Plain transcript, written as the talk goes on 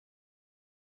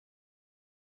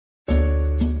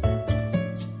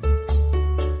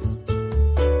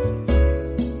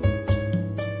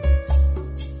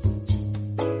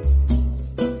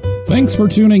Thanks for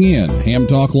tuning in. Ham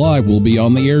Talk Live will be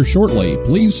on the air shortly.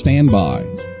 Please stand by.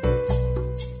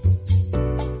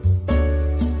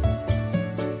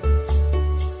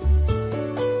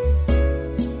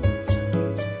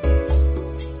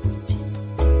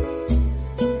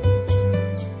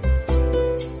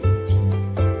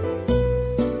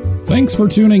 Thanks for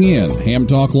tuning in. Ham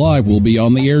Talk Live will be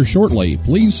on the air shortly.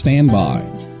 Please stand by.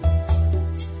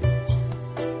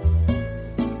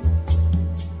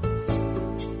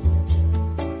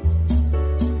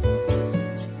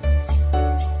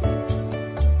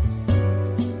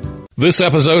 This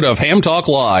episode of Ham Talk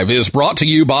Live is brought to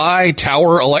you by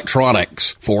Tower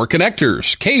Electronics. For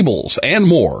connectors, cables, and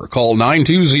more, call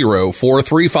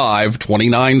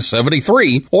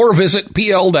 920-435-2973 or visit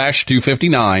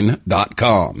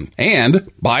pl-259.com.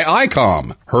 And by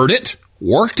ICOM. Heard it,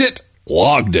 worked it,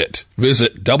 logged it.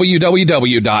 Visit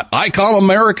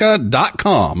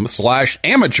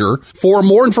www.icomamerica.com/amateur for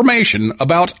more information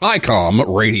about ICOM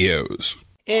radios.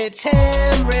 It's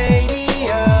Ham Radio.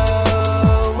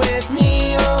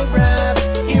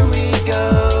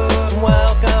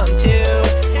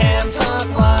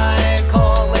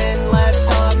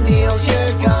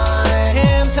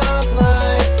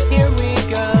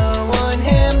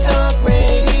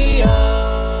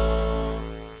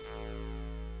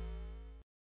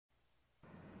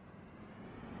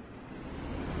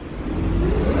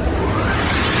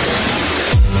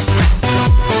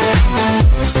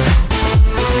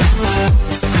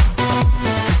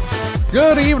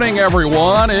 Good evening,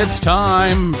 everyone. It's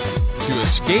time to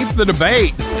escape the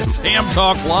debate. It's Ham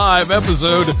Talk Live,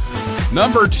 episode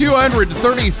number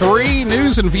 233,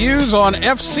 news and views on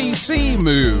FCC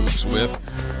moves with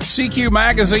CQ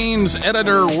Magazine's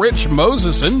editor Rich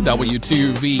Moseson,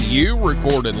 W2VU,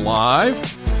 recorded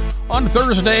live on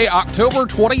Thursday, October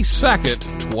 22nd,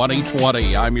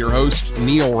 2020. I'm your host,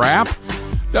 Neil Rapp.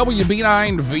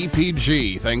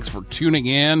 WB9VPG. Thanks for tuning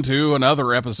in to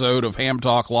another episode of Ham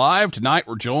Talk Live. Tonight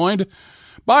we're joined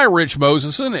by Rich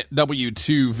Moseson at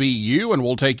W2VU, and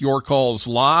we'll take your calls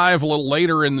live a little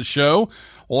later in the show.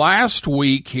 Last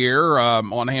week here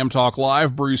on Ham Talk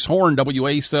Live, Bruce Horn,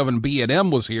 WA7B&M,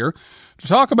 was here to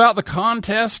talk about the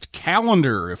contest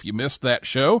calendar. If you missed that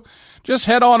show, just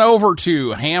head on over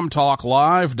to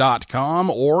hamtalklive.com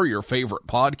or your favorite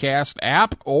podcast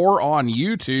app or on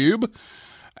YouTube,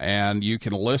 and you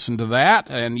can listen to that,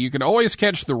 and you can always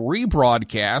catch the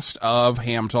rebroadcast of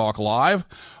Ham Talk Live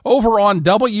over on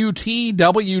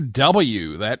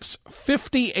WTWW. That's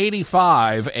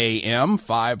 5085 AM,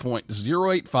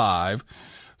 5.085,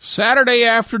 Saturday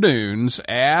afternoons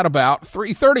at about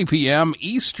 3:30 p.m.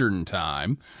 Eastern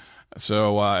Time.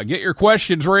 So get your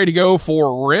questions ready to go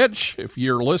for Rich. If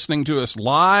you're listening to us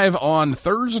live on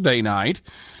Thursday night,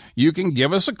 you can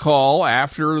give us a call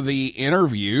after the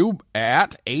interview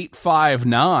at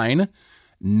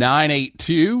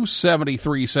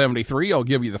 859-982-7373. I'll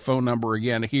give you the phone number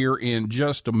again here in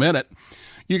just a minute.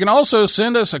 You can also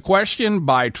send us a question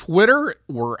by Twitter.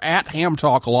 We're at Ham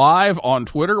Talk Live on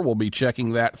Twitter. We'll be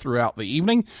checking that throughout the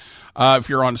evening. If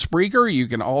you're on Spreaker, you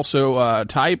can also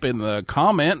type in the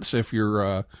comments. If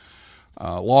you're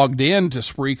logged in to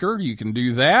Spreaker, you can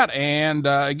do that. And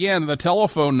again, the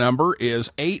telephone number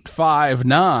is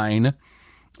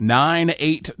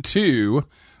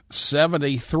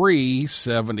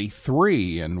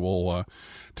 859-982-7373. And we'll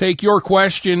take your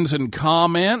questions and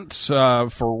comments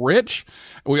for Rich.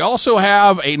 We also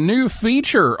have a new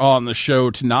feature on the show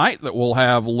tonight that we'll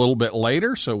have a little bit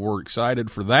later, so we're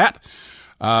excited for that.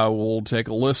 We'll take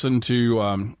a listen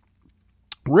to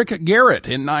Rick Garrett,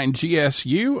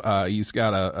 N9GSU. He's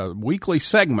got a weekly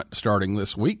segment starting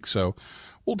this week, so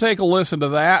we'll take a listen to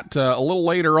that a little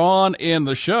later on in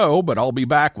the show, but I'll be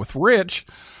back with Rich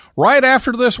right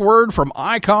after this word from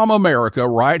ICOM America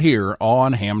right here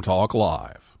on Ham Talk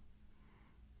Live.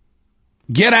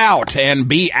 Get out and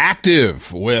be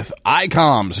active with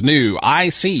ICOM's new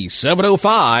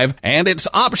IC705 and its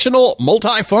optional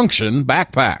multifunction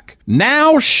backpack.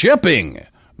 Now shipping.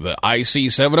 The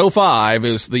IC705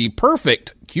 is the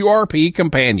perfect QRP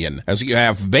companion, as you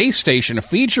have base station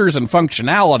features and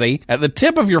functionality at the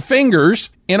tip of your fingers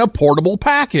in a portable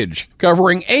package,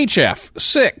 covering HF,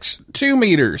 6, 2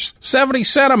 meters, 70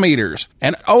 centimeters,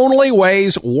 and only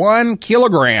weighs 1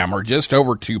 kilogram, or just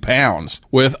over 2 pounds.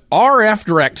 With RF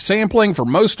direct sampling for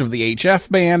most of the HF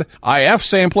band, IF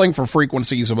sampling for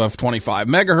frequencies above 25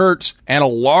 megahertz, and a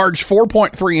large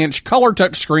 4.3-inch color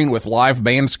touchscreen with live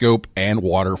band scope and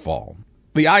waterfall.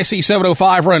 The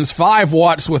IC705 runs 5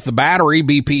 watts with the battery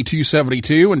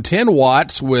BP272 and 10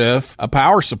 watts with a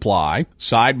power supply.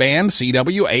 Sideband,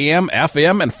 CW, AM,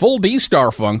 FM, and full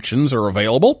D-Star functions are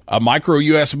available. A micro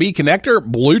USB connector,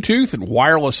 Bluetooth and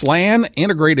wireless LAN,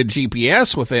 integrated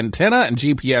GPS with antenna and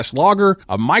GPS logger,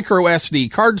 a micro SD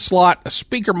card slot, a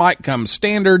speaker mic comes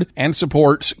standard, and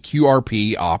supports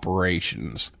QRP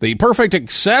operations. The perfect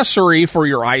accessory for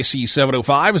your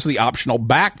IC705 is the optional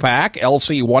backpack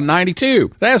LC192.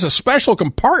 It has a special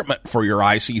compartment for your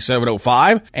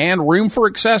IC705 and room for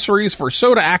accessories for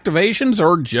soda activations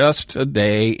or just a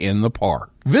day in the park.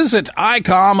 Visit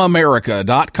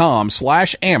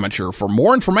ICOMAmerica.com/amateur for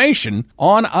more information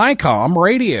on ICOM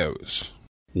radios.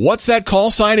 What's that call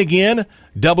sign again?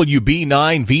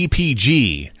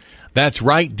 WB9VPG. That's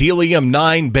right,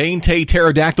 Delium-9 Bente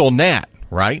Pterodactyl Gnat,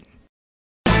 right?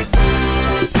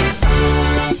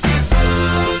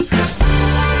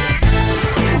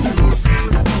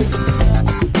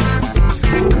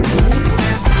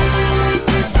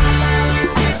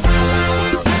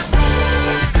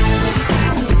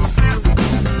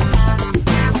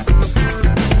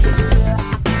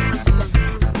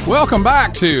 Welcome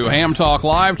back to Ham Talk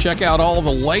Live. Check out all the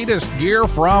latest gear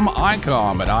from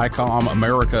ICOM at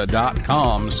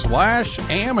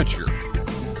ICOMAmerica.com/amateur.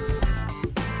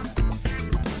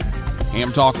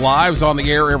 Ham Talk Live's on the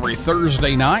air every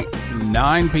Thursday night,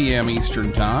 9 p.m.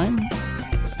 Eastern Time.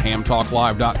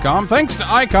 HamTalkLive.com. Thanks to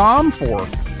ICOM for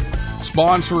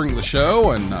sponsoring the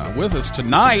show. And with us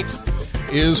tonight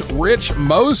is Rich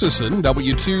Moseson,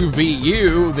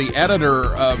 W2VU, the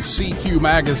editor of CQ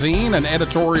Magazine and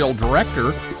editorial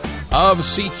director of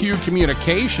CQ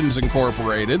Communications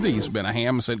Incorporated. He's been a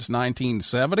ham since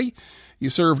 1970. He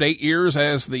served 8 years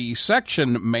as the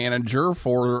section manager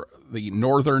for the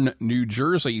Northern New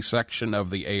Jersey section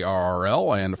of the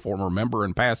ARRL and a former member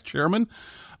and past chairman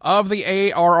of the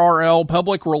ARRL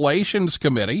Public Relations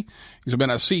Committee. He's been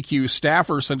a CQ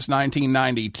staffer since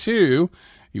 1992.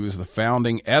 He was the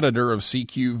founding editor of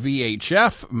CQ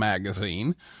VHF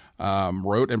magazine,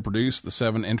 wrote and produced the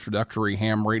 7 introductory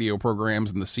ham radio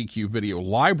programs in the CQ video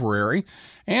library,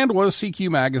 and was CQ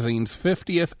magazine's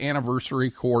 50th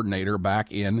anniversary coordinator back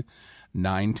in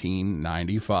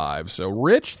 1995. So,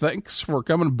 Rich, thanks for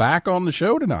coming back on the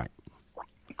show tonight.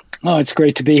 Oh, it's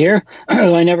great to be here.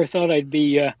 I never thought I'd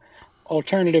be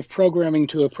alternative programming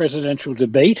to a presidential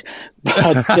debate,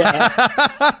 but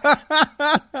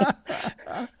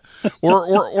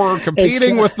we're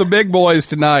competing with the big boys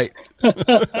tonight.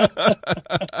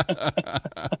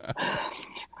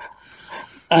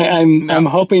 I'm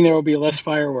hoping there will be less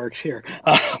fireworks here.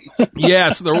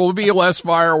 Yes, there will be less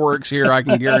fireworks here. I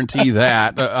can guarantee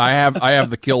that. I have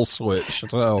the kill switch,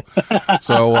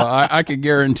 so I can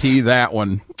guarantee that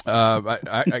one.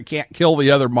 I can't kill the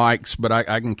other mics, but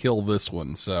I can kill this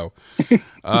one. So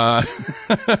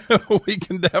we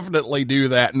can definitely do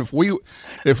that. And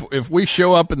if we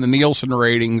show up in the Nielsen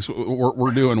ratings,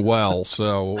 we're doing well.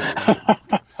 So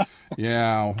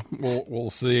yeah, we'll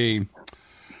see.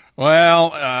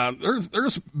 Well,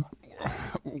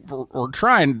 we're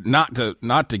trying not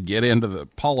to get into the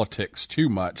politics too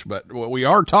much, but we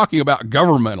are talking about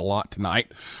government a lot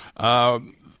tonight.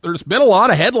 There's been a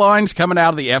lot of headlines coming out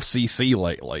of the FCC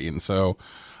lately, and so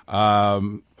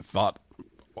thought,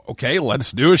 okay,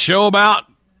 let's do a show about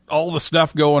all the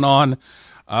stuff going on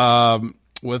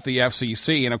with the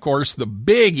FCC. And of course, the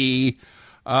biggie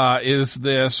is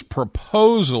this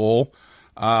proposal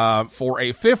for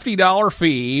a $50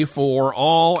 fee for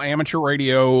all amateur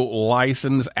radio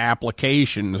license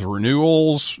applications,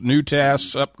 renewals, new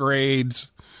tests, upgrades,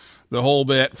 the whole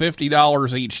bit,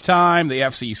 $50 each time. The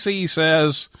FCC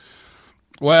says,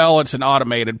 well, it's an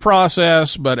automated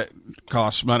process, but it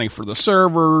costs money for the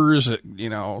servers,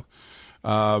 so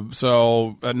a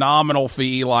nominal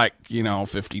fee like,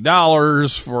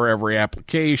 $50 for every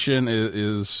application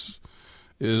is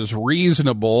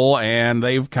reasonable, and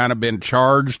they've kind of been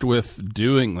charged with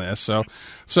doing this.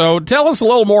 So tell us a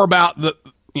little more about the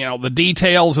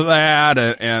details of that,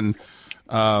 and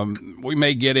we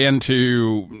may get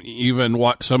into even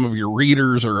what some of your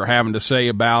readers are having to say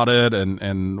about it,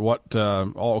 and what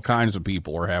all kinds of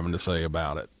people are having to say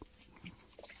about it.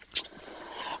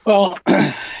 Well,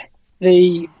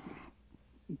 the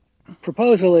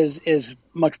proposal is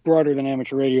much broader than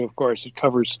amateur radio, of course. It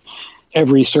covers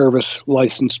every service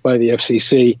licensed by the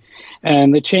FCC.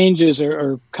 And the changes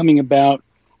are coming about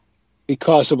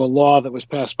because of a law that was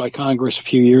passed by Congress a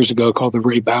few years ago called the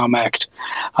Ray Baum Act.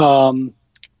 But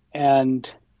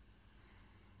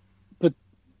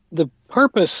the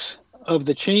purpose of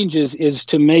the changes is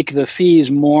to make the fees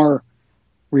more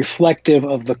reflective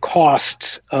of the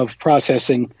costs of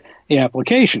processing the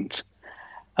applications.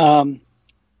 And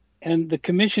the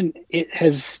commission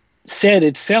has said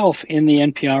itself in the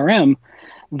NPRM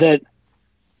that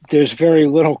there's very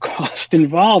little cost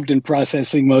involved in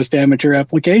processing most amateur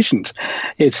applications.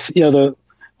 It's,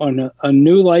 on a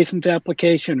new license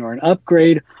application or an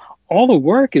upgrade, all the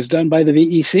work is done by the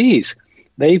VECs.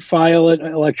 They file it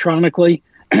electronically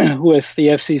with the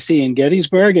FCC in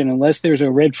Gettysburg, and unless there's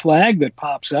a red flag that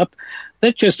pops up,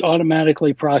 that just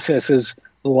automatically processes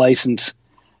the license,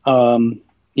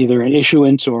 either an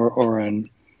issuance or an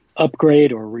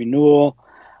upgrade or renewal.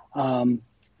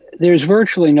 There's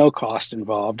virtually no cost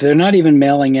involved. They're not even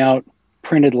mailing out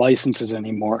printed licenses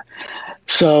anymore.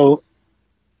 So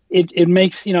it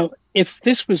makes, if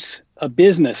this was a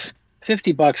business,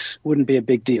 $50 wouldn't be a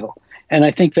big deal. And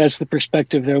I think that's the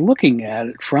perspective they're looking at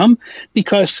it from,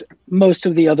 because most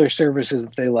of the other services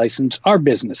that they license are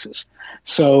businesses.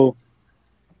 So,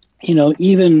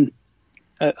 even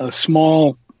a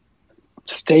small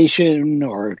station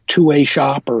or two-way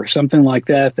shop or something like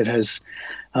that has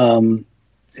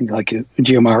like a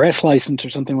GMRS license or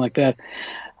something like that.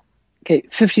 Okay,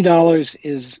 $50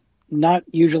 is not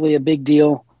usually a big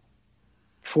deal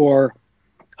for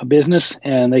a business,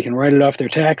 and they can write it off their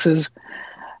taxes.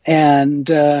 And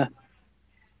from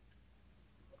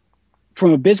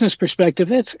a business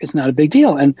perspective, it's not a big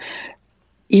deal. And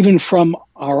even from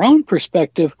our own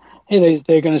perspective, hey,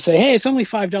 they're going to say, hey, it's only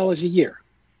 $5 a year,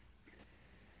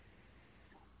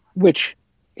 which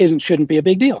shouldn't be a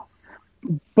big deal.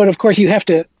 But of course, you have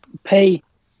to pay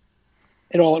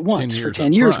it all at once for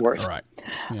 10 years worth. Right.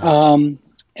 Yeah.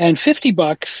 And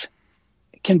 $50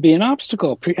 can be an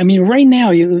obstacle. I mean, right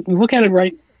now, you look at it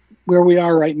right where we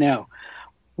are right now.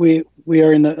 We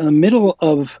are in the middle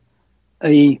of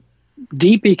a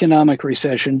deep economic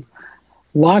recession.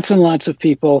 Lots and lots of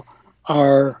people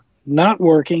are not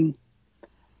working,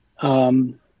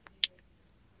 and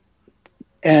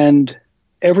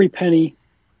every penny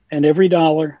and every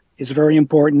dollar is very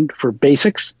important for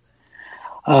basics.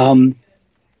 We're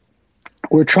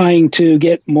trying to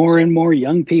get more and more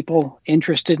young people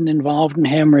interested and involved in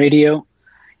ham radio,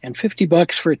 and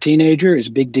 $50 for a teenager is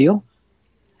a big deal.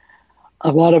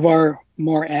 A lot of our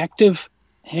more active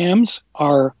hams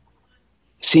are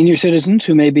senior citizens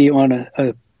who may be on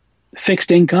a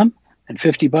fixed income, and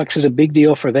 $50 is a big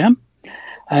deal for them.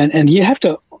 And you have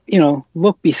to,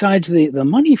 look besides the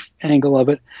money angle of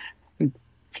it,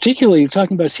 particularly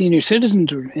talking about senior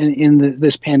citizens in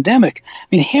this pandemic. I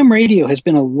mean, ham radio has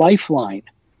been a lifeline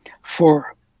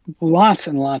for lots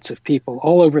and lots of people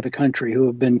all over the country who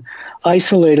have been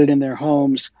isolated in their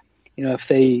homes.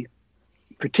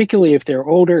 Particularly if they're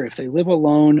older, if they live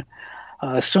alone.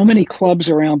 So many clubs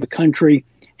around the country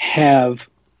have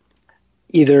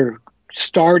either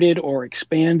started or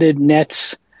expanded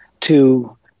nets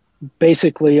to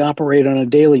basically operate on a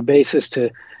daily basis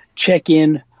to check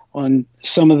in on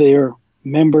some of their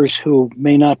members who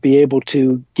may not be able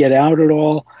to get out at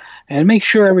all and make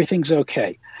sure everything's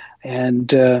okay.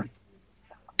 And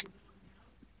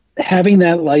having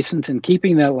that license and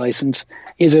keeping that license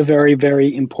is a very,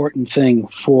 very important thing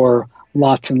for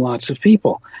lots and lots of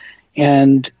people.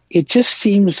 And it just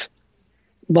seems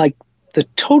like the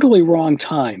totally wrong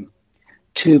time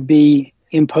to be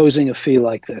imposing a fee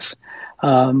like this.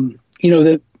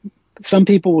 That some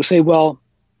people will say, well,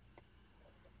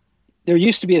 there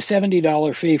used to be a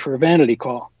 $70 fee for a vanity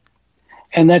call,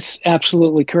 and that's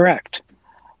absolutely correct.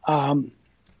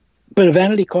 But a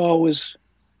vanity call was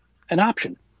an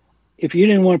option. If you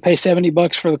didn't want to pay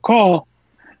 $70 for the call,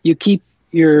 you keep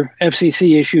your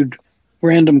FCC issued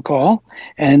random call,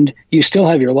 and you still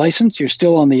have your license. You're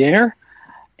still on the air,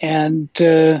 and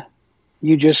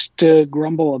you just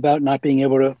grumble about not being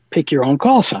able to pick your own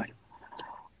call sign.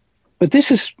 But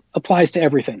this applies to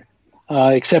everything,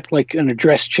 except like an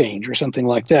address change or something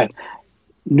like that.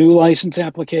 New license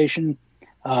application,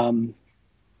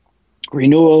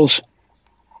 renewals,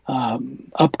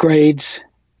 upgrades,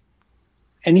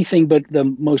 anything but the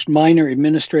most minor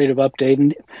administrative update.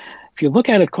 And if you look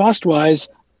at it cost-wise,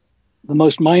 the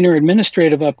most minor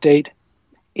administrative update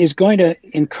is going to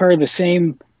incur the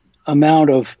same amount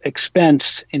of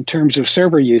expense in terms of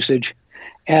server usage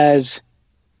as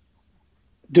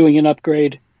doing an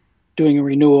upgrade, doing a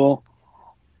renewal.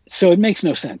 So it makes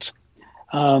no sense.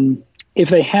 If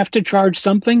they have to charge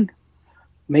something,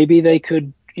 maybe they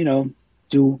could,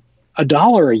 do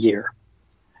 $1 a year,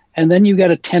 and then you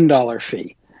get a $10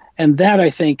 fee. And that, I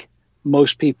think,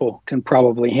 most people can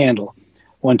probably handle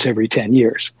once every 10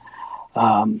 years.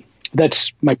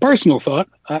 That's my personal thought.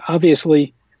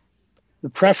 Obviously, the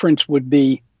preference would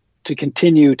be to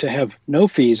continue to have no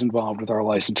fees involved with our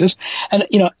licenses. And,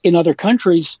 in other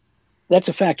countries, that's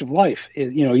a fact of life.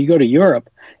 You go to Europe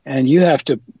and you have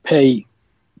to pay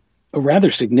a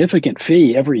rather significant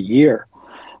fee every year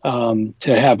to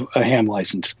have a ham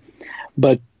license.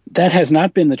 But that has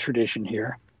not been the tradition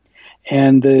here.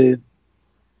 And the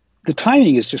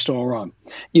timing is just all wrong.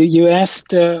 You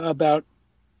asked about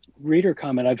reader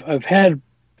comment. I've had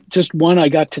just one I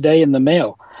got today in the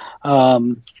mail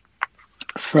from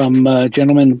a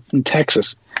gentleman in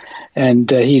Texas. And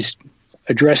he's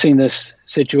addressing this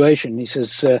situation. He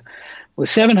says, with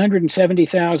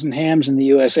 770,000 hams in the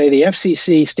USA, the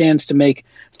FCC stands to make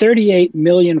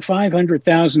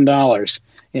 $38,500,000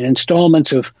 in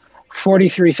installments of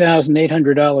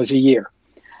 $43,800 a year.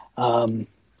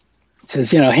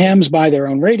 Says, hams buy their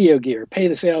own radio gear, pay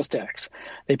the sales tax.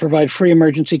 They provide free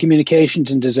emergency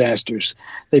communications in disasters.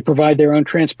 They provide their own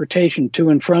transportation to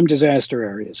and from disaster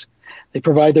areas. They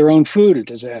provide their own food at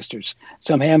disasters.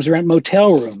 Some hams rent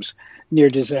motel rooms near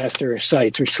disaster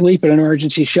sites or sleep at an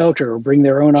emergency shelter or bring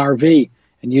their own RV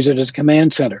and use it as a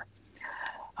command center.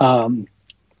 And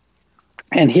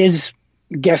his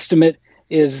guesstimate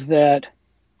is that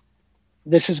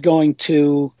this is going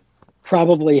to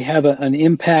probably have an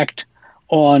impact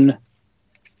on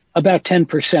about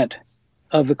 10%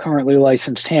 of the currently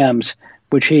licensed hams,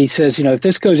 which he says, if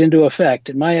this goes into effect,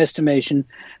 in my estimation,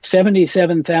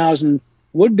 77,000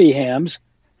 would-be hams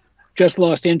just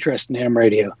lost interest in ham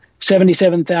radio.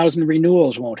 77,000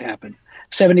 renewals won't happen.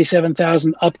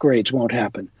 77,000 upgrades won't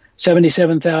happen.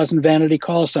 77,000 vanity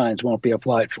call signs won't be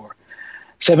applied for.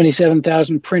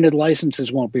 77,000 printed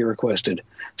licenses won't be requested.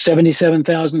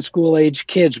 77,000 school-age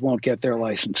kids won't get their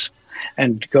license,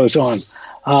 and goes on.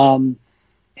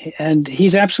 And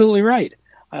he's absolutely right.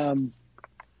 I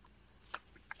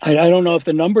don't know if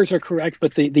the numbers are correct,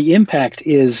 but the impact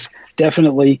is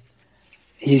definitely,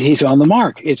 he's on the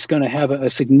mark. It's going to have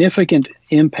a significant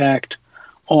impact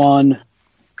on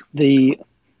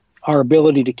our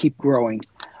ability to keep growing.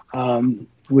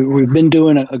 We've been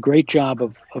doing a great job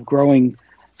of growing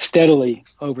steadily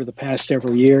over the past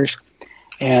several years,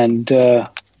 and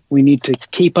we need to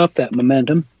keep up that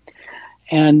momentum.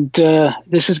 And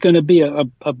this is going to be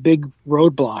a big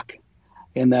roadblock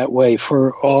in that way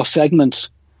for all segments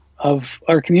of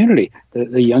our community,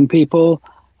 the young people,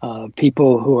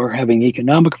 people who are having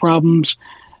economic problems,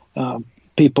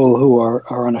 people who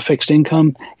are on a fixed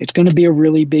income. It's going to be a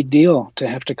really big deal to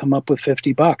have to come up with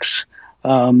 $50.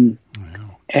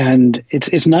 And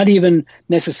it's not even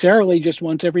necessarily just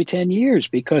once every 10 years,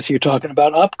 because you're talking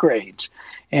about upgrades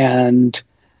and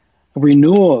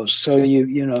renewals. So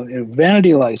a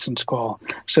vanity license call.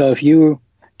 So if you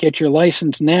get your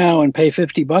license now and pay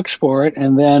 $50 for it,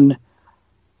 and then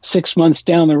 6 months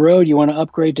down the road you want to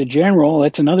upgrade to general,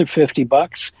 that's another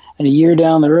 $50. And a year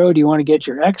down the road you want to get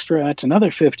your extra, that's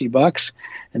another $50.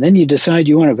 And then you decide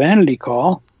you want a vanity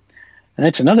call, and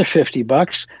that's another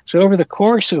 $50. So over the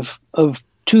course of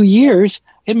 2 years,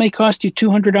 it may cost you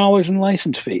 $200 in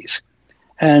license fees.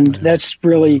 And that's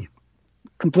really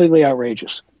completely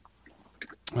outrageous.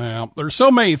 Well, there's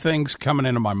so many things coming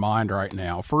into my mind right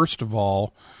now. First of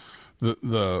all,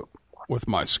 the with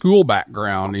my school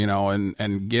background,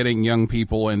 and getting young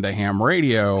people into ham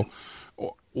radio,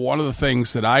 one of the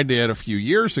things that I did a few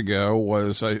years ago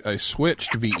was I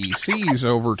switched VECs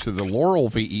over to the Laurel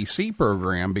VEC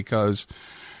program, because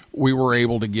we were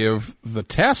able to give the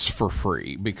tests for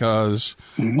free, because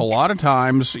a lot of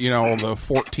times, the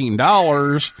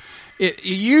 $14, it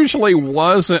usually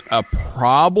wasn't a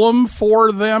problem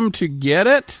for them to get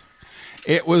it.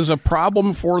 It was a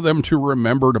problem for them to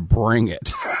remember to bring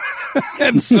it.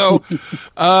 And so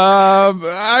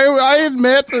I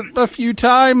admit that a few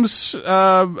times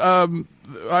I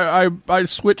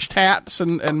switched hats,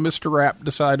 and Mr. Rapp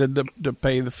decided to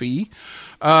pay the fee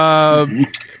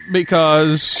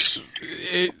because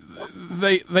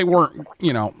they weren't,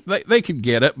 they could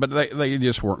get it, but they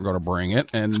just weren't going to bring it,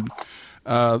 and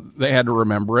they had to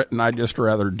remember it, and I'd just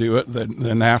rather do it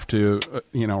than have to,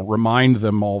 remind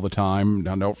them all the time.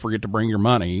 Now, don't forget to bring your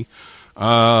money.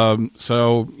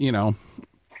 So,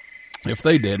 if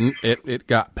they didn't, it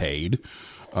got paid,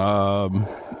 out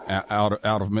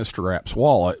of Mr. Rapp's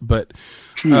wallet. But,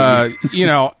 I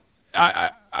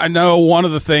know one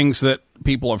of the things that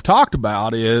people have talked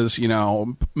about is,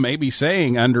 maybe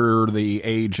saying under the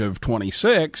age of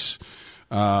 26,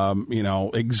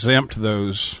 exempt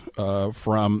those,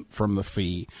 from the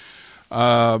fee.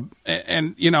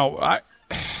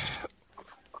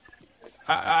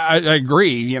 I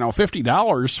agree.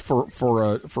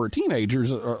 $50 for a teenager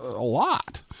is a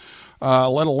lot,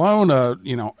 let alone a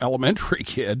elementary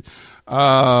kid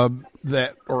or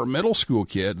a middle school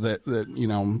kid that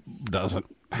doesn't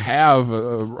have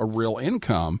a real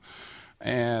income.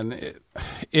 and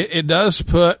it does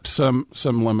put some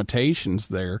limitations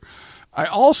there. I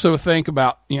also think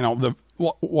about,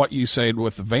 what you said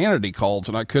with the vanity calls,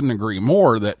 and I couldn't agree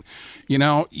more that,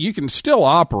 you can still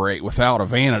operate without a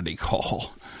vanity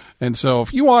call. And so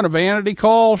if you want a vanity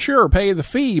call, sure, pay the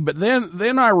fee. But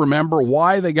then I remember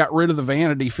why they got rid of the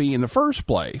vanity fee in the first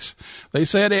place. They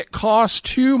said it cost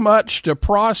too much to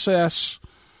process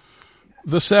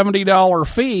the $70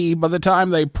 fee. By the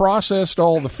time they processed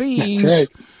all the fees,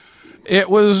 That's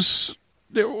right.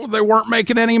 They weren't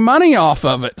making any money off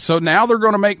of it. So now they're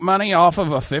going to make money off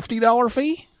of a $50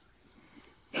 fee?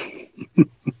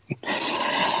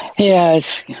 Yeah,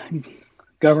 it's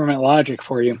government logic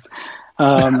for you.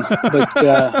 But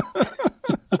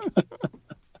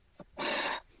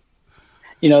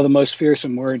the most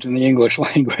fearsome words in the English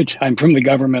language, I'm from the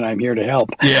government, I'm here to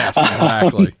help. Yes,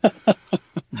 exactly.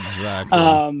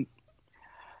 Exactly.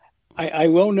 I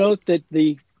will note that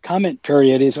the comment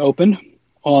period is open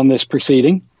on this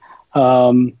proceeding.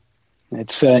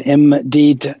 It's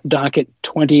MD docket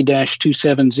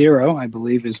 20-270, I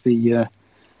believe, is the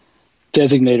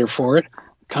designator for it.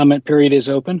 Comment period is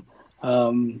open.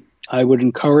 I would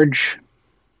encourage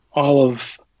all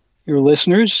of your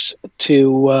listeners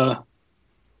to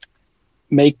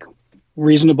make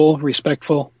reasonable,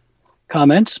 respectful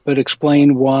comments, but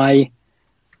explain why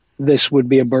this would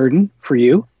be a burden for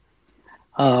you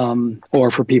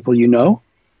or for people you know.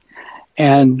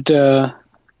 And the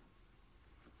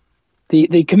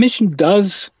commission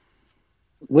does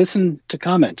listen to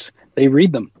comments. They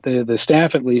read them. The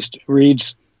staff, at least,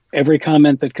 reads every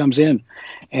comment that comes in,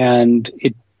 and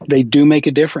they do make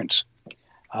a difference.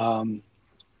 And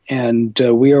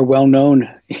we are well known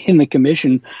in the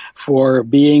commission for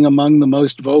being among the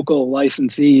most vocal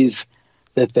licensees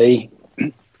that they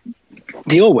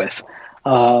deal with.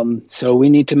 So we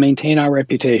need to maintain our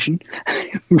reputation,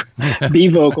 be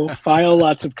vocal, file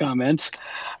lots of comments,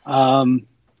 but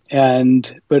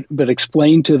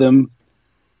explain to them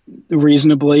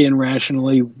reasonably and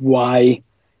rationally why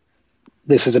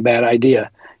this is a bad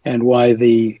idea and why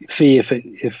the fee,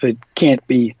 if it can't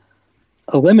be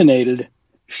eliminated,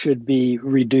 should be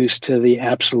reduced to the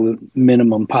absolute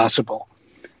minimum possible.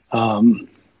 And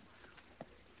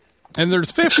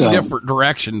there's 50 different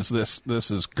directions this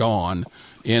has gone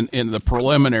in the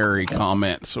preliminary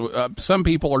comments. So some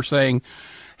people are saying,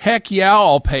 heck yeah,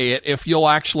 I'll pay it if you'll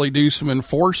actually do some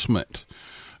enforcement.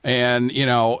 And,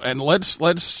 and let's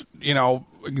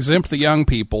exempt the young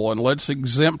people, and let's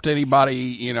exempt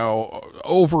anybody,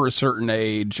 over a certain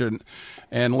age, and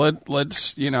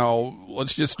let's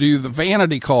just do the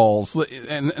vanity calls.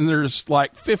 And there's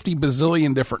like 50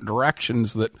 bazillion different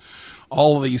directions that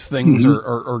all of these things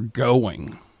are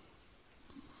going.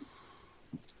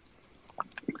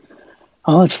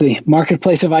 Oh, it's the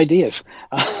marketplace of ideas.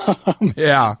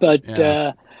 Yeah. But,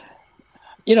 but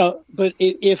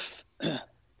if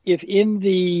in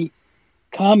the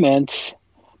comments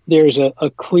there's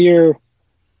a clear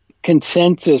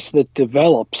consensus that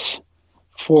develops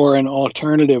for an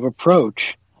alternative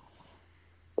approach,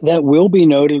 that will be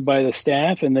noted by the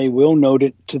staff, and they will note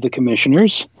it to the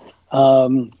commissioners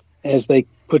as they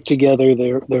put together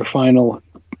their final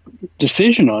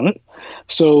decision on it.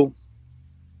 So,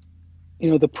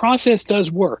 the process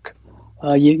does work.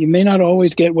 You may not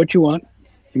always get what you want.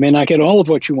 You may not get all of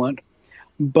what you want,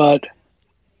 but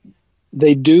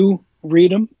they do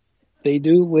read them. They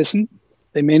do listen.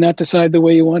 They may not decide the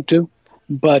way you want to,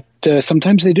 but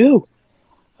sometimes they do.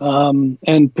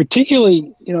 And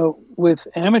particularly, with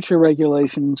amateur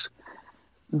regulations,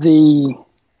 we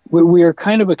are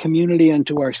kind of a community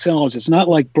unto ourselves. It's not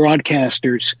like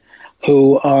broadcasters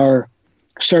who are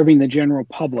serving the general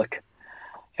public.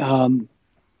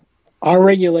 Our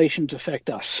regulations affect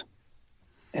us,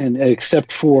 and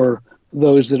except for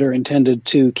those that are intended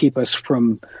to keep us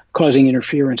from causing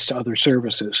interference to other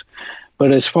services.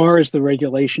 But as far as the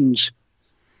regulations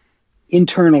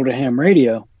internal to ham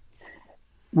radio,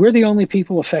 we're the only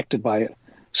people affected by it.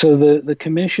 So the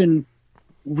commission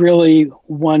really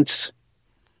wants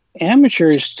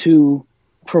amateurs to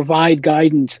provide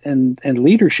guidance and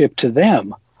leadership to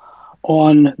them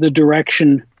on the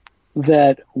direction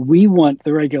that we want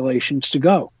the regulations to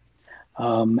go.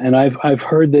 And I've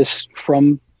heard this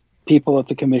from people at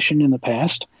the commission in the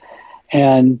past.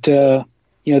 And,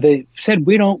 they said,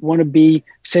 we don't want to be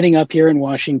sitting up here in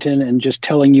Washington and just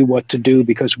telling you what to do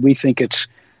because we think it's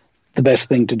the best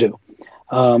thing to do.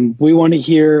 We want to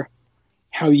hear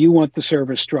how you want the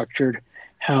service structured,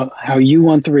 how you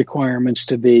want the requirements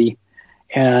to be,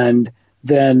 and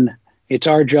then it's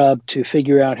our job to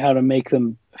figure out how to make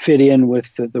them fit in with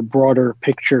the broader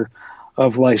picture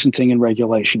of licensing and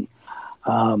regulation.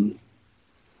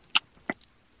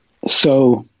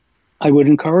 So I would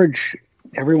encourage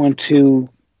everyone to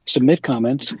submit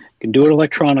comments. You can do it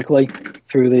electronically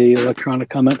through the electronic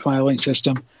comment filing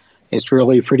system. It's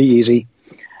really pretty easy.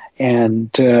 And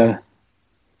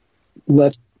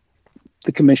let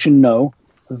the commission know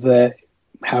that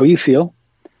how you feel.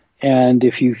 And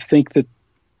if you think that,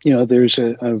 there's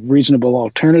a reasonable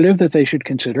alternative that they should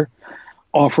consider,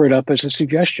 offer it up as a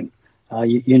suggestion.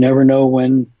 You never know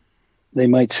when they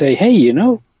might say, hey,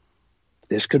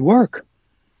 this could work.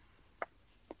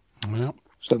 Yeah.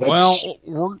 So that's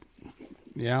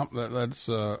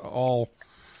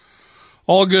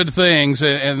all good things,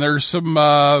 and there's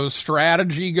some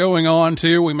strategy going on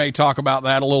too. We may talk about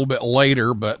that a little bit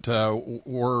later, but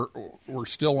we're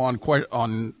still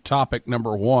on topic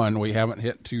number 1. We haven't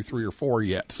hit 2, 3, or 4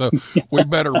 yet, so we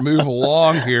better move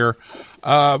along here.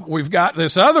 We've got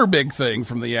this other big thing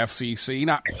from the FCC,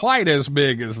 not quite as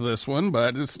big as this one,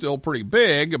 but it's still pretty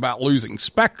big, about losing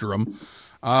spectrum.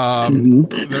 They're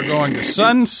going to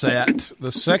sunset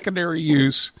the secondary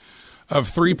use of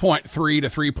 3.3 to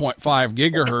 3.5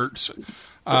 gigahertz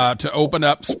to open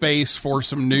up space for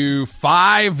some new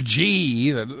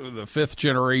 5G, the 5th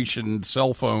generation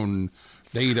cell phone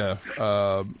data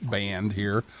band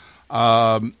here.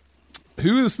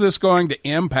 Who is this going to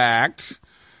impact,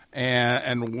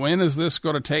 and when is this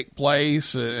going to take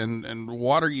place, and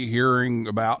what are you hearing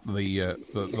about the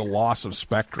loss of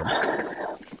spectrum?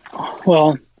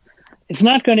 Well, it's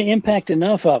not going to impact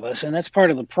enough of us, and that's part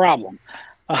of the problem.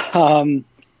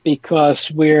 Because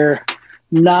we're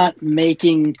not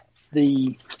making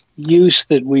the use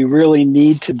that we really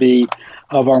need to be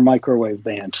of our microwave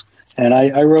bands. And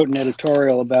I wrote an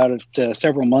editorial about it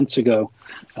several months ago,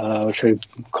 which I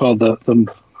called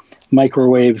the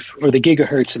microwave or the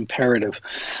gigahertz imperative.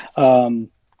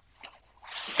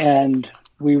 And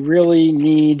we really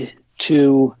need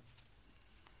to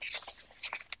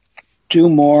do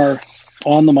more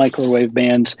on the microwave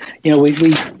bands.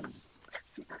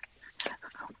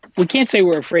 We can't say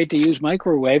we're afraid to use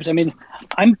microwaves. I mean,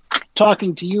 I'm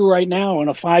talking to you right now on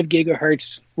a 5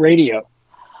 gigahertz radio.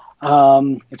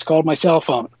 It's called my cell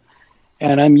phone.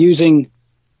 And I'm using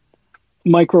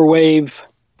microwave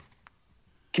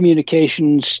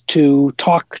communications to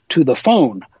talk to the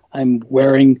phone. I'm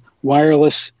wearing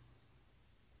wireless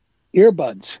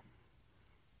earbuds.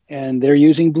 And they're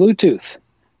using Bluetooth,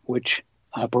 which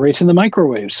operates in the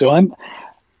microwave. So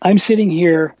I'm sitting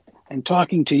here and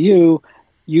talking to you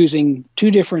using 2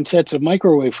 different sets of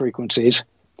microwave frequencies,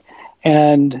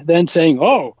 and then saying,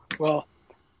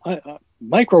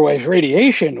 microwave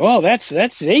radiation,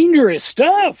 that's dangerous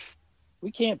stuff.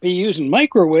 We can't be using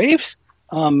microwaves.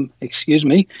 Excuse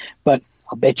me, but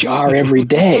I'll bet you are every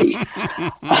day.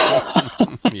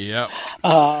 Yep.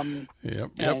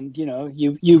 Yep. And,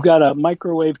 you've got a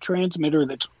microwave transmitter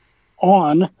that's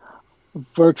on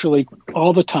virtually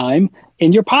all the time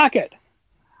in your pocket.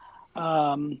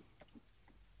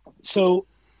 So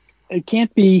it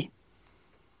can't be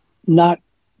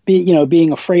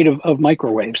being afraid of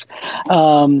microwaves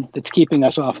that's keeping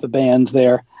us off the bands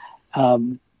there.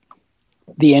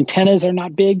 The antennas are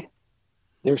not big.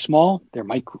 They're small. They're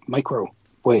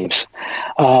microwaves.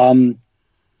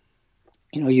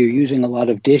 You're using a lot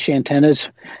of dish antennas.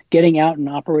 Getting out and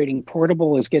operating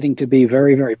portable is getting to be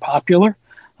very, very popular.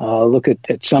 Look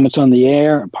at Summits on the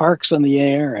Air and Parks on the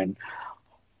Air and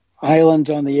Islands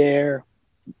on the Air.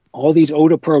 All these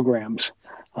OTA programs.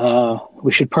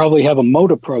 We should probably have a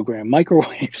MOTA program,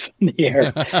 microwaves in the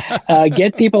air.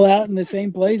 Get people out in the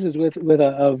same places with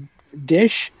a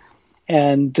dish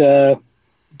and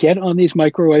get on these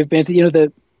microwave bands. You're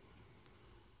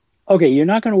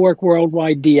not going to work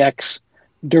worldwide DX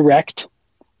direct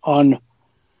on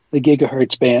the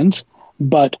gigahertz bands,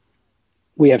 but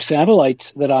we have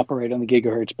satellites that operate on the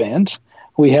gigahertz bands.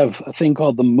 We have a thing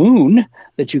called the moon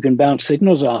that you can bounce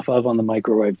signals off of on the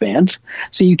microwave bands.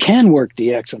 So you can work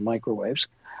DX on microwaves.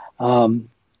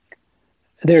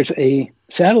 There's a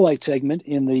satellite segment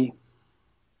in the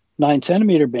 9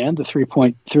 centimeter band, the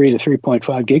 3.3 to 3.5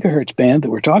 gigahertz band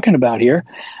that we're talking about here.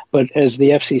 But as the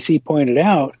FCC pointed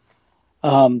out,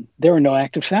 there are no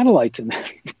active satellites in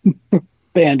that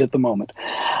band at the moment.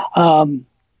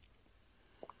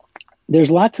 There's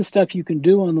lots of stuff you can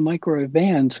do on the microwave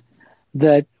bands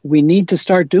that we need to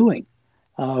start doing.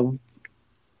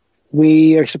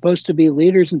 We are supposed to be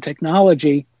leaders in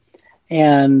technology,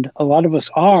 and a lot of us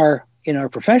are in our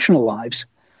professional lives,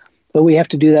 but we have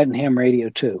to do that in ham radio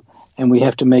too. And we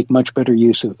have to make much better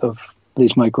use of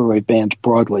these microwave bands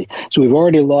broadly. So we've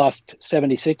already lost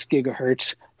 76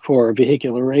 gigahertz for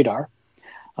vehicular radar,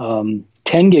 10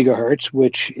 gigahertz,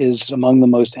 which is among the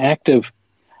most active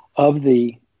of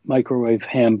the microwave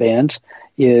ham bands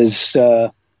is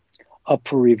up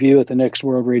for review at the next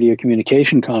World Radio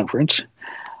Communication Conference.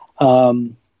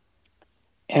 And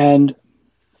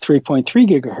 3.3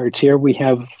 gigahertz here,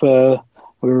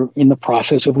 we're in the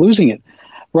process of losing it.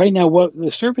 Right now, what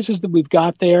the services that we've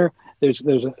got there's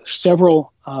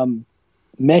several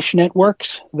mesh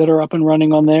networks that are up and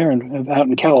running on there, and out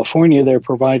in California, they're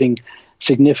providing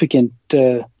significant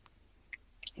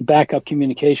backup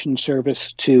communication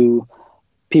service to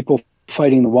people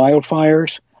fighting the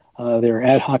wildfires. They're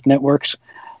ad hoc networks,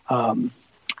 and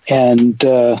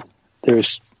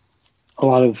there's a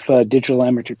lot of digital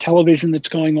amateur television that's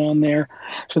going on there.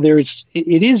 So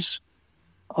it is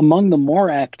among the more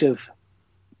active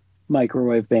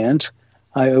microwave bands.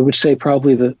 I would say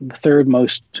probably the third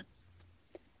most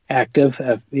active.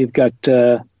 You've got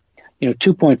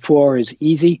 2.4 is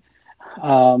easy,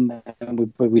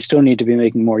 but we still need to be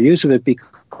making more use of it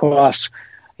because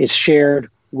it's shared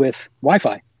with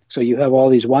Wi-Fi. So you have all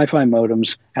these Wi-Fi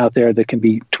modems out there that can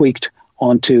be tweaked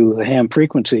onto the ham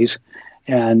frequencies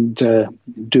and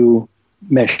do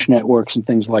mesh networks and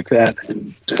things like that.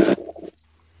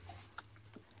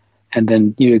 And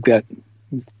then you've got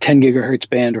 10 gigahertz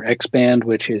band or X band,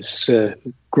 which is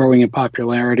growing in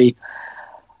popularity.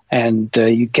 And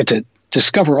you get to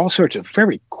discover all sorts of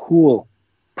very cool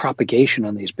propagation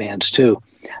on these bands, too.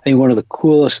 I think one of the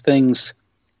coolest things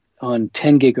on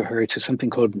 10 gigahertz is something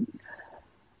called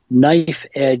knife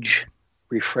edge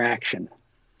refraction.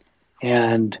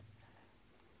 And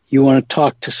you want to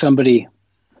talk to somebody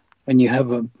when you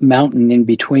have a mountain in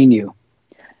between you.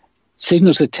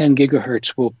 Signals at 10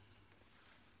 gigahertz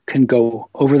can go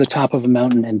over the top of a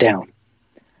mountain and down.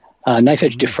 Knife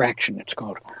edge diffraction, it's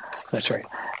called. That's right.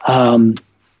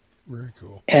 Very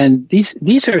cool. And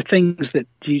these are things that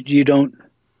you don't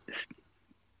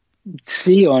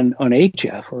see on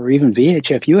HF or even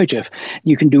VHF, UHF.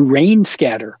 You can do rain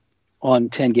scatter on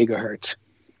 10 gigahertz.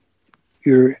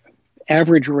 Your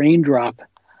average raindrop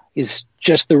is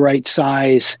just the right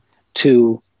size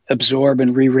to absorb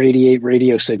and re-radiate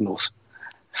radio signals.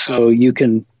 So you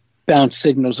can bounce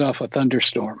signals off a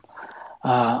thunderstorm.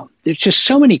 There's just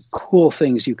so many cool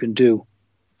things you can do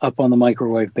up on the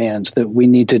microwave bands that we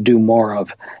need to do more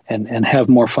of and have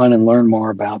more fun and learn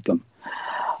more about them.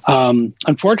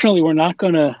 Unfortunately, we're not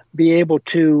going to be able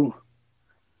to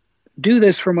do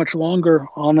this for much longer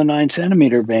on the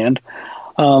 9-centimeter band.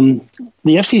 The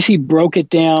FCC broke it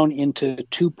down into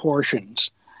two portions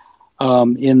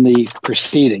in the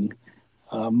proceeding,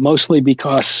 mostly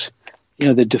because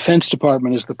the Defense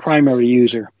Department is the primary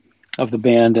user of the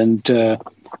band, and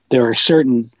there are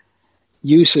certain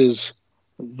uses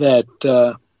that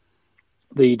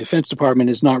the Defense Department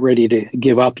is not ready to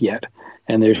give up yet,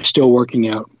 and they're still working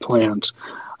out plans.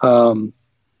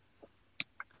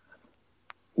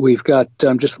 We've got,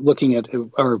 I'm just looking at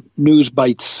our News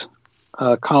Bites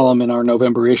column in our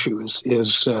November issue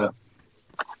is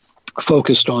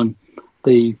focused on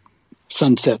the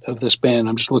sunset of this band.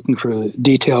 I'm just looking for the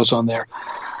details on there.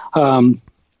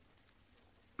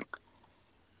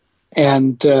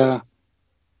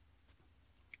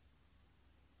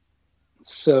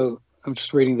 So I'm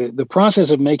just reading the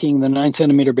process of making the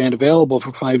 9-centimeter band available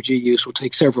for 5G use will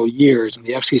take several years, and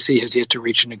the FCC has yet to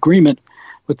reach an agreement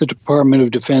with the Department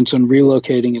of Defense on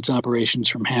relocating its operations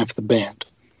from half the band.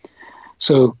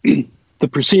 So the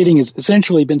proceeding has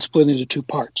essentially been split into two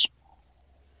parts.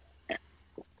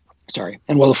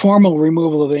 And while the formal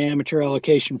removal of the amateur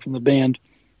allocation from the band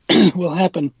will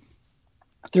happen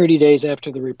 30 days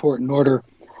after the report and order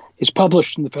is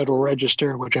published in the Federal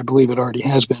Register, which I believe it already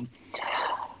has been,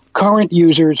 current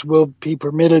users will be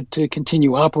permitted to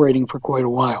continue operating for quite a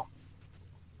while.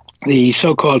 The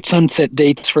so-called sunset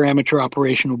dates for amateur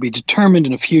operation will be determined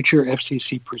in a future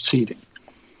FCC proceeding.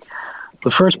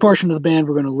 The first portion of the band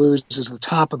we're going to lose is the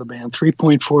top of the band,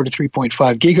 3.4 to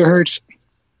 3.5 gigahertz,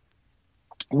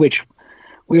 which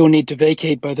we will need to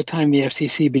vacate by the time the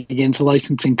FCC begins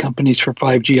licensing companies for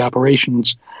 5G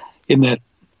operations in that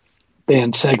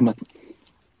band segment.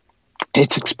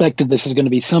 It's expected this is going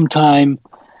to be sometime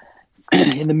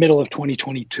in the middle of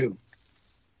 2022.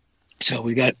 So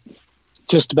we got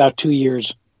just about 2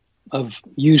 years of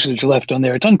usage left on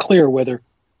there. It's unclear whether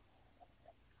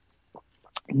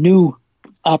new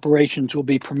operations will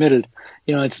be permitted.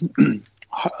 It's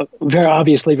very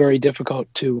obviously very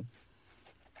difficult to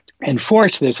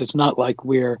enforce this. It's not like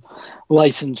we're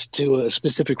licensed to a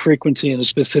specific frequency in a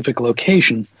specific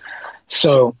location.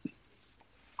 So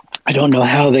I don't know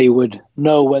how they would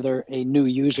know whether a new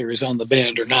user is on the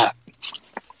band or not.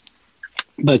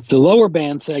 But the lower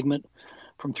band segment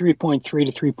from 3.3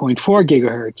 to 3.4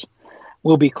 gigahertz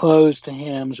will be closed to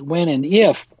hams when and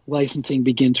if licensing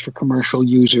begins for commercial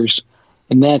users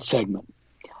in that segment.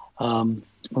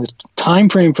 The time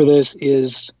frame for this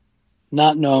is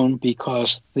not known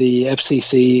because the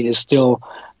FCC is still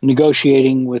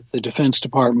negotiating with the Defense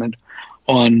Department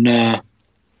on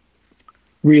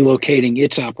relocating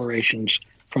its operations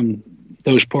from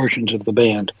those portions of the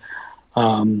band.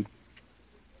 And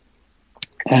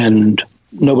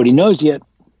nobody knows yet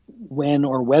when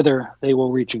or whether they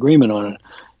will reach agreement on it.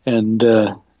 And,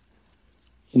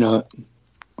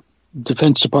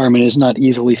 Defense Department is not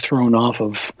easily thrown off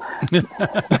of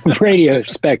radio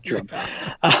spectrum.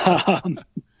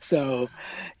 So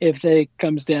if it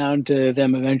comes down to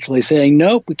them eventually saying,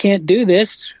 nope, we can't do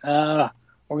this, we're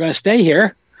going to stay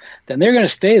here, then they're going to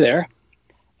stay there.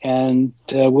 And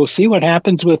we'll see what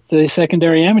happens with the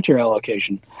secondary amateur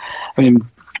allocation. I mean,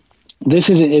 this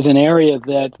is an area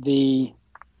that the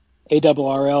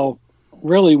ARRL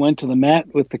really went to the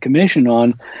mat with the commission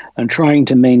on trying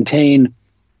to maintain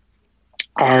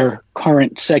our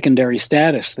current secondary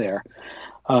status there.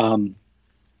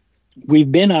 We've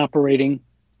been operating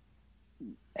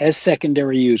as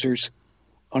secondary users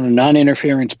on a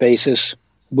non-interference basis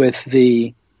with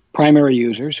the primary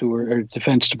users, who are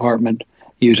Defense Department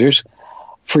users,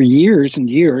 for years and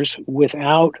years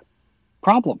without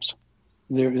problems.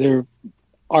 There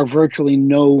are virtually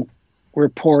no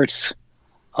reports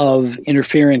of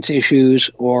interference issues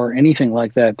or anything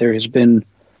like that. There has been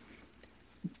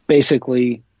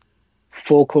basically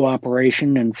full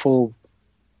cooperation and full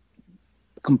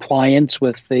compliance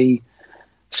with the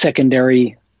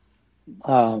secondary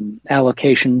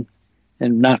allocation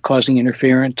and not causing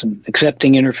interference and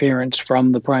accepting interference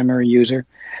from the primary user.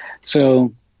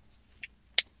 So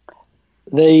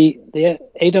the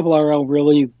ARRL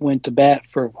really went to bat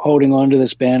for holding on to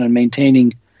this ban and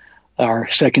maintaining our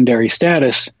secondary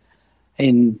status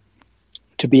and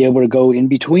to be able to go in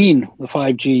between the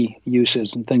 5G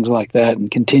uses and things like that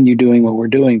and continue doing what we're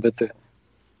doing. But the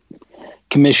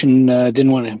commission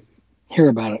didn't want to hear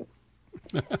about it.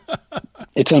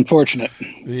 It's unfortunate.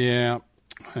 Yeah,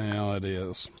 well, it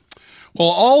is. Well,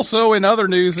 also in other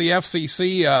news, the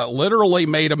FCC literally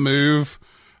made a move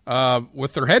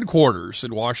with their headquarters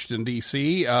in Washington,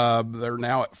 D.C. They're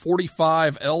now at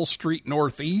 45 L Street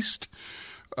Northeast,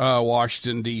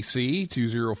 Washington, D.C.,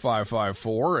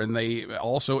 20554, and they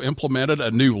also implemented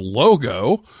a new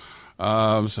logo.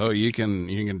 So you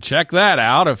can check that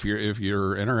out if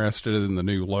you're interested in the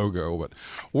new logo. But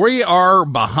we are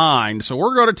behind, so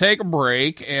we're going to take a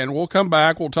break, and we'll come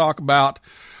back. We'll talk about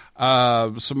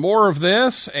some more of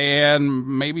this and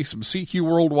maybe some CQ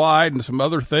Worldwide and some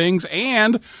other things,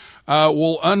 and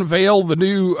we'll unveil the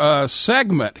new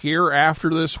segment here after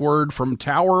this word from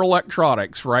Tower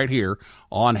Electronics right here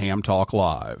on Ham Talk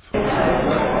Live.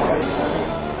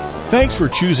 Thanks for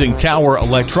choosing Tower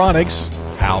Electronics.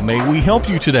 How may we help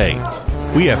you today?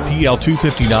 We have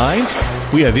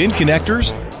PL259s, we have in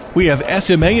connectors, we have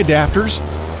SMA adapters,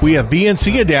 we have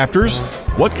BNC adapters.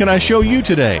 What can I show you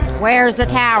today? Where's the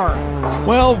tower?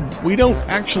 Well, we don't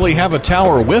actually have a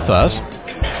tower with us,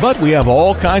 but we have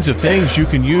all kinds of things you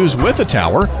can use with a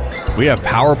tower. We have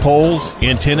power poles,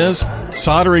 antennas,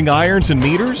 soldering irons, and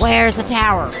meters. Where's the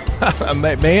tower?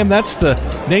 Ma'am, that's the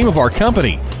name of our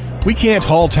company. We can't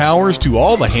haul towers to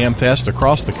all the Hamfests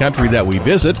across the country that we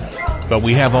visit, but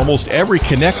we have almost every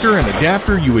connector and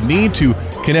adapter you would need to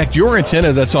connect your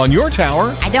antenna that's on your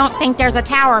tower. I don't think there's a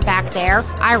tower back there.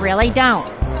 I really don't.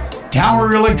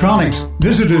 Tower Electronics.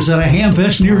 Visit us at a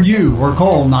Hamfest near you or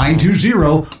call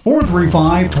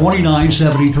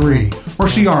 920-435-2973 or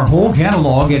see our whole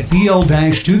catalog at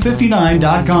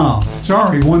pl-259.com.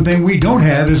 Sorry, one thing we don't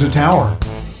have is a tower.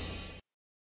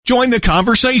 Join the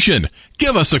conversation.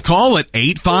 Give us a call at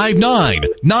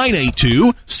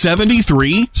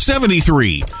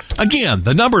 859-982-7373. Again,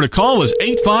 the number to call is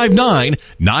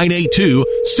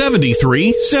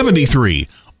 859-982-7373.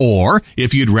 Or,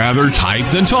 if you'd rather type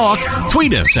than talk,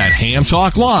 tweet us at Ham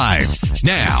Talk Live.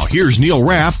 Now, here's Neil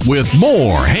Rapp with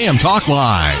more Ham Talk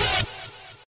Live.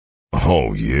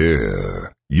 Oh, yeah.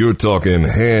 You're talking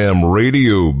ham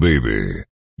radio, baby.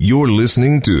 You're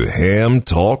listening to Ham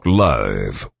Talk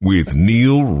Live with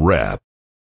Neil Rapp.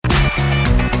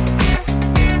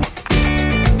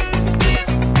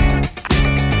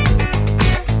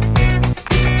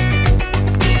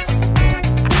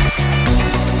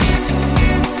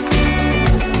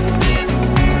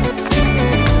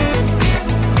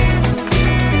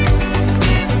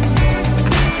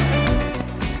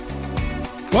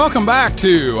 Welcome back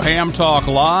to Ham Talk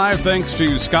Live. Thanks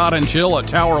to Scott and Jill at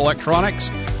Tower Electronics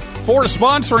for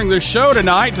sponsoring this show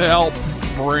tonight to help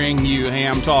bring you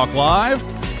Ham Talk Live.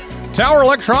 Tower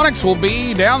Electronics will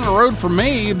be down the road from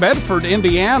me, Bedford,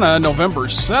 Indiana, November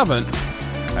 7th.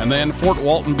 And then Fort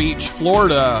Walton Beach,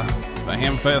 Florida, the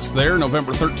Hamfest there,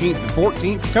 November 13th and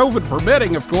 14th. COVID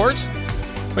permitting, of course.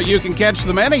 But you can catch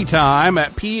them anytime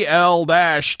at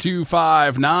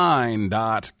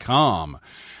pl-259.com.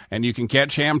 And you can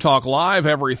catch Ham Talk Live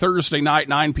every Thursday night,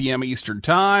 9 p.m. Eastern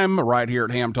Time, right here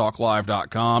at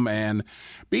hamtalklive.com. And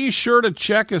be sure to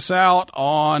check us out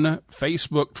on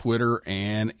Facebook, Twitter,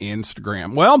 and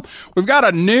Instagram. Well, we've got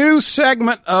a new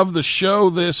segment of the show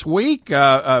this week.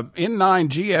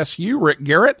 N9GSU, Rick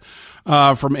Garrett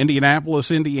from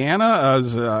Indianapolis, Indiana,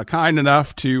 is kind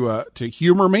enough to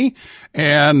humor me.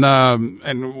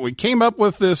 And we came up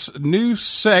with this new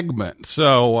segment.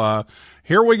 So,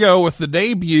 here we go with the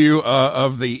debut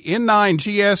of the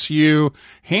N9GSU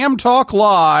Ham Talk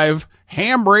Live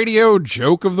Ham Radio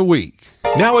Joke of the Week.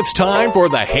 Now it's time for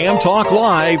the Ham Talk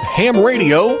Live Ham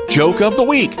Radio Joke of the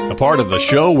Week, a part of the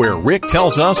show where Rick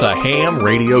tells us a ham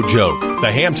radio joke.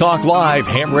 The Ham Talk Live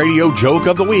Ham Radio Joke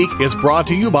of the Week is brought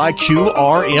to you by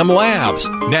QRM Labs.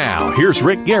 Now, here's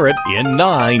Rick Garrett in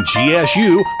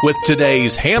N9GSU with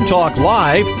today's Ham Talk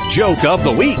Live Joke of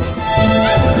the Week.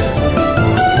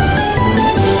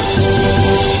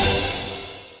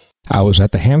 I was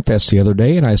at the Hamfest the other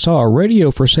day and I saw a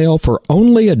radio for sale for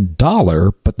only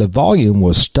 $1, but the volume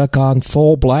was stuck on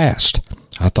full blast.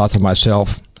 I thought to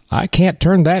myself, I can't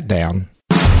turn that down.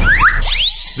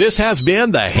 This has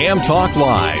been the Ham Talk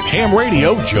Live Ham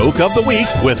Radio Joke of the Week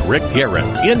with Rick Garrett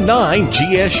in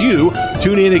N9GSU.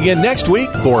 Tune in again next week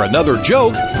for another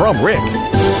joke from Rick.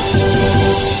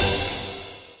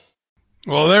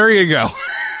 Well, there you go.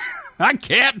 I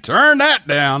can't turn that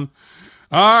down.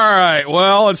 All right.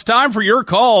 Well, it's time for your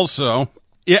calls. So,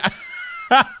 yeah,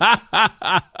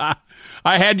 I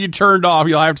had you turned off.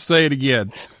 You'll have to say it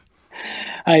again.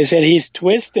 I said he's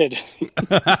twisted.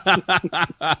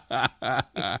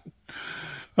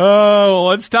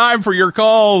 Oh, it's time for your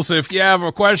calls. If you have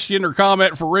a question or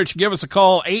comment for Rich, give us a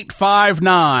call,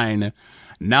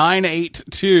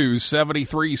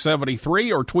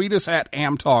 859-982-7373, or tweet us at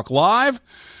Ham Talk Live.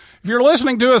 If you're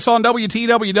listening to us on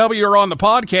WTWW or on the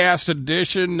podcast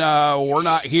edition, we're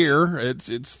not here.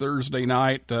 It's Thursday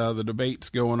night. The debate's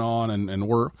going on, and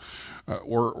we're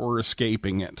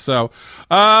escaping it. So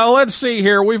let's see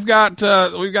here. We've got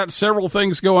several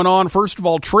things going on. First of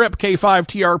all, Trip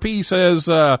K5TRP says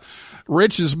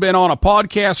Rich has been on a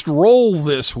podcast roll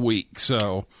this week.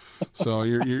 So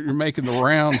you're making the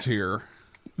rounds here.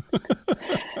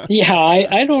 Yeah,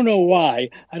 I don't know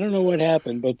why. I don't know what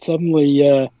happened, but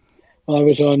suddenly. I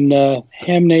was on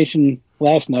Ham Nation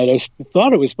last night. I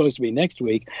thought it was supposed to be next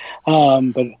week,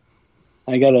 but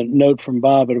I got a note from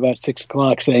Bob at about 6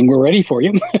 o'clock saying, we're ready for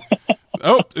you.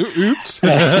 Oh, oops.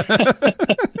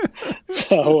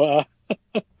 So,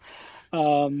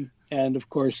 and of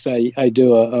course, I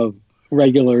do a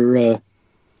regular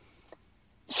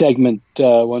segment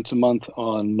once a month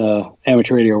on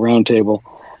Amateur Radio Roundtable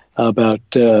about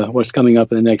what's coming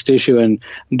up in the next issue. And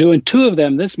I'm doing 2 of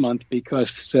them this month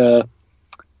because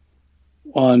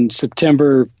on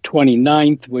September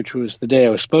 29th, which was the day I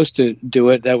was supposed to do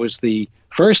it, that was the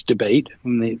first debate.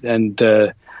 And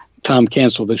Tom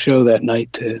canceled the show that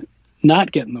night to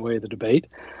not get in the way of the debate.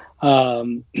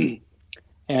 And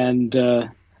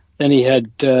then he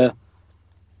had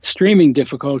streaming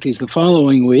difficulties the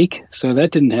following week, so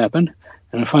that didn't happen.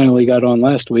 And I finally got on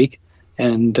last week.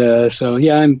 And so,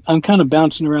 yeah, I'm kind of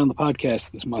bouncing around the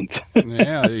podcast this month.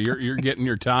 Yeah, you're getting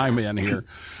your time in here.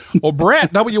 Well,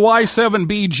 Brett,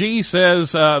 WY7BG,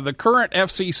 says the current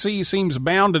FCC seems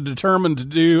bound and determined to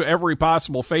do every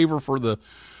possible favor for the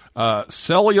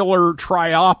cellular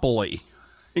triopoly,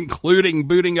 including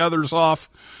booting others off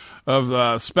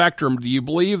of Spectrum. Do you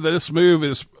believe that this move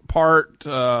is part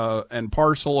and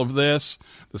parcel of this,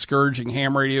 discouraging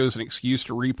ham radio as an excuse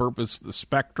to repurpose the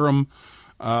Spectrum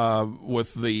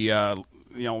with the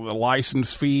the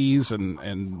license fees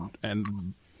and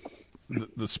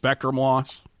the Spectrum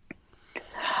loss?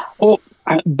 Well,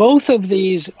 both of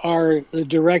these are the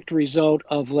direct result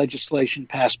of legislation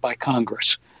passed by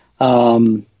Congress.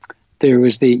 There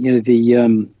was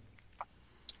the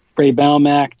Ray Baum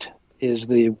Act is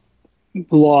the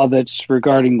law that's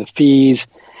regarding the fees,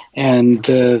 and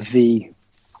the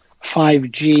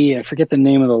 5G. I forget the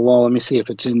name of the law. Let me see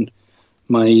if it's in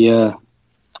my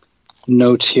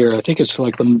notes here. I think it's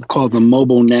called the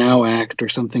Mobile Now Act or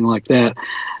something like that.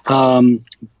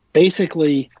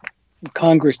 Basically,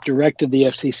 Congress directed the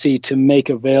FCC to make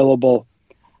available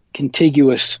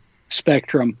contiguous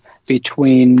spectrum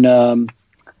between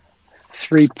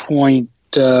 3.3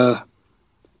 to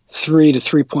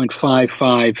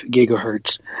 3.55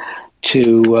 gigahertz.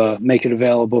 to make it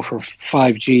available for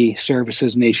 5G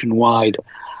services nationwide,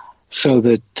 so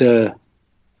that the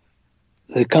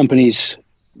companies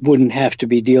wouldn't have to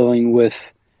be dealing with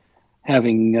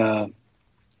having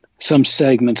some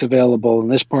segments available in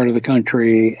this part of the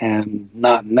country and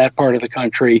not in that part of the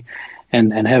country,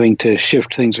 and having to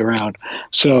shift things around.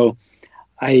 So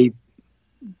I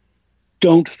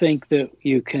don't think that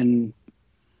you can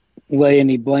lay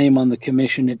any blame on the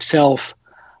commission itself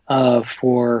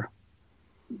for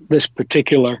these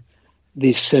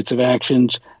sets of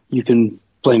actions. You can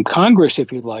blame Congress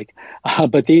if you'd like,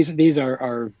 but these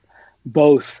are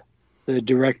both the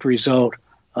direct result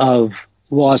of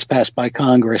laws passed by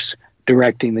Congress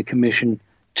directing the commission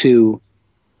to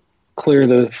clear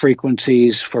the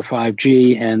frequencies for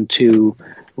 5G and to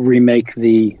remake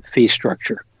the fee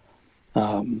structure.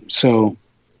 So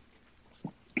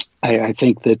I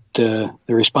think that the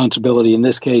responsibility in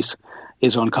this case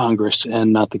is on Congress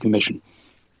and not the commission.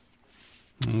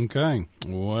 Okay,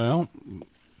 well,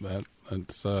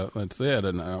 that's it,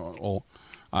 and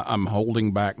I'm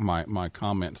holding back my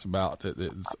comments about it.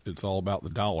 It's all about the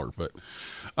dollar, but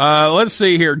let's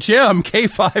see here. Jim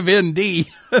K5ND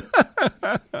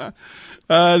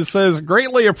says,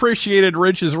 greatly appreciated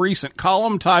Rich's recent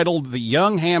column titled "The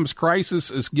Young Hams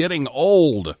Crisis is Getting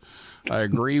Old." I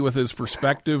agree with his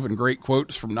perspective and great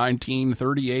quotes from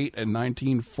 1938 and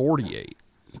 1948.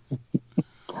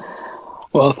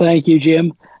 Well, thank you,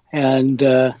 Jim. And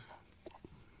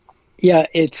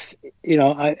it's,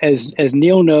 as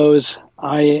Neil knows,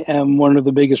 I am one of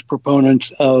the biggest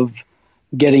proponents of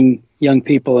getting young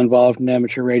people involved in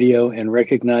amateur radio and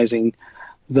recognizing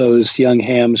those young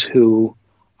hams who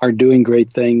are doing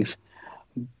great things.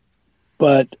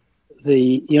 But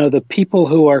the people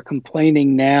who are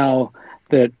complaining now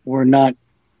that we're not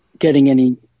getting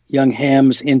any young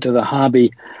hams into the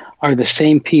hobby are the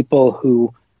same people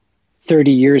who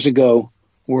 30 years ago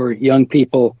were young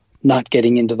people not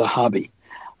getting into the hobby.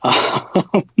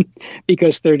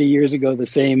 Because 30 years ago, the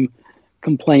same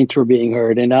complaints were being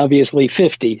heard. And obviously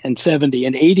 50 and 70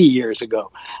 and 80 years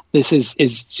ago, this is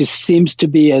just seems to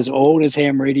be as old as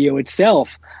ham radio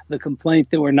itself, the complaint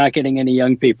that we're not getting any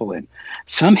young people in.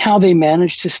 Somehow they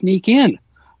managed to sneak in,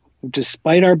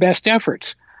 despite our best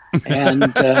efforts. And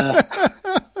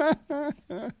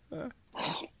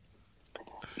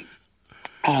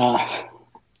I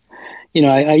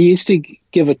used to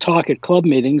give a talk at club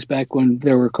meetings back when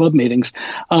there were club meetings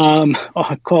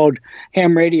called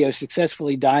Ham Radio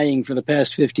Successfully Dying for the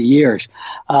Past 50 Years.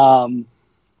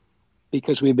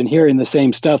 Because we've been hearing the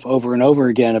same stuff over and over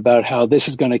again about how this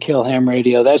is going to kill ham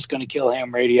radio, that's going to kill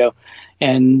ham radio.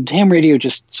 And ham radio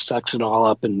just sucks it all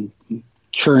up and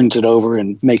churns it over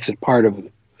and makes it part of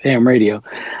ham radio.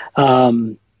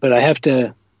 But I have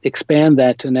to expand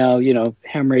that to now,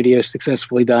 ham radio is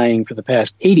successfully dying for the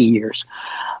past 80 years.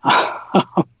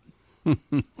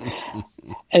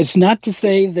 It's not to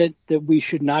say that we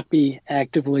should not be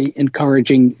actively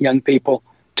encouraging young people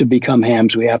to become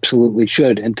hams. We absolutely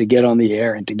should, and to get on the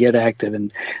air and to get active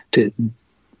and to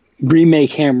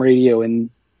remake ham radio in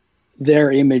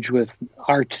their image with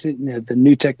the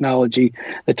new technology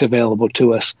that's available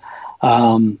to us.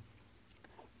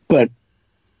 But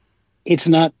it's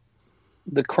not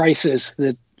the crisis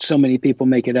that so many people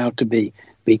make it out to be,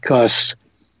 because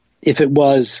if it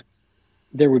was,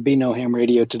 there would be no ham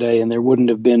radio today, and there wouldn't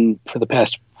have been for the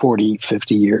past 40,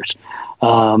 50 years.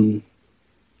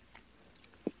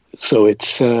 So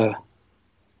it's, I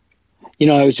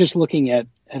was just looking at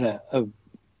a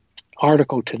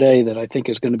article today that I think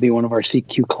is going to be one of our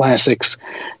CQ classics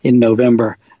in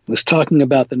November. It was talking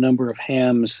about the number of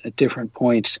hams at different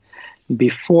points.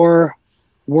 Before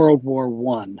World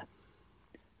War I,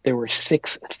 there were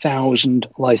 6,000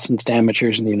 licensed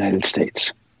amateurs in the United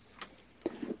States.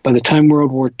 By the time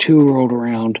World War II rolled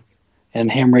around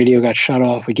and ham radio got shut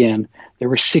off again, there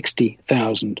were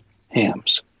 60,000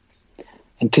 hams.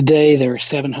 And today there are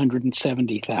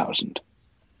 770,000.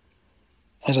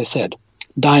 As I said,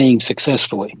 dying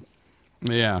successfully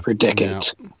for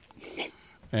decades. Yeah.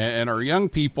 And our young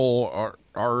people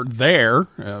are there.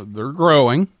 They're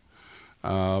growing.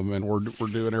 And we're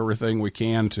doing everything we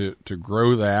can to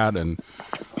grow that. And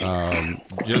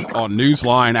just on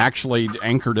Newsline, actually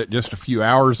anchored it just a few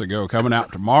hours ago, coming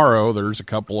out tomorrow. There's a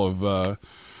couple of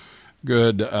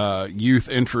good youth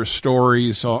interest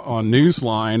stories on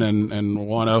Newsline, and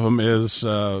one of them is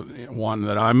one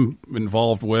that I'm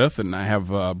involved with, and I have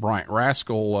Bryant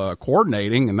Rascal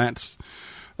coordinating, and that's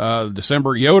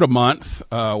December Yoda month,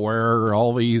 where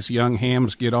all these young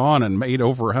hams get on and made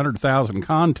over 100,000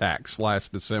 contacts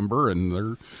last December, and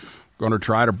they're going to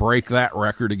try to break that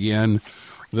record again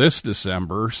this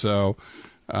December. So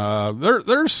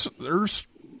there's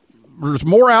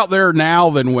more out there now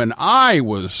than when I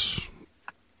was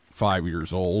 5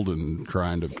 years old and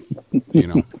trying to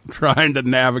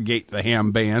navigate the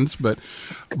ham bands, but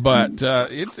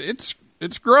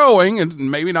it's growing,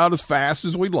 and maybe not as fast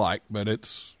as we'd like, but it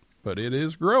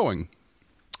is growing.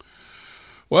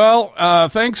 Well,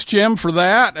 thanks, Jim, for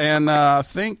that, and I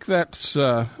think that's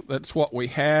what we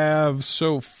have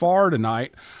so far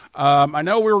tonight. I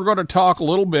know we were going to talk a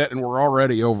little bit, and we're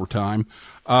already over time.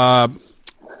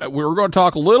 We were going to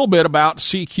talk a little bit about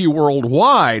CQ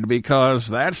Worldwide, because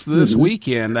that's this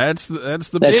weekend. That's the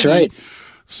biggie. That's right.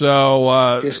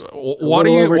 So, what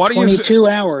do you? 22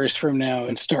 hours from now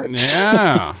it starts.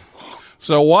 Yeah.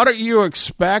 So, what are you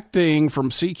expecting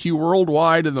from CQ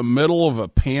Worldwide in the middle of a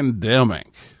pandemic?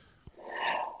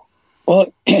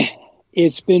 Well,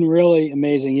 it's been really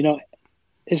amazing. You know,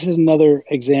 this is another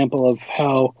example of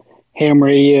how ham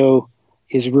radio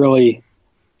is really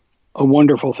a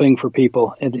wonderful thing for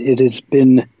people. It has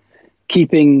been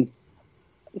keeping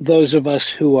those of us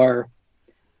who are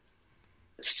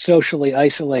socially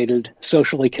isolated,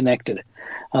 socially connected.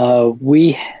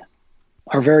 We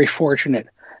are very fortunate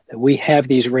that we have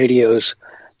these radios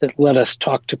that let us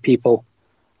talk to people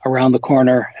around the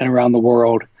corner and around the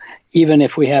world, even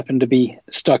if we happen to be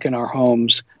stuck in our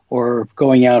homes or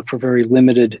going out for very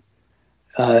limited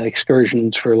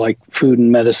excursions for like food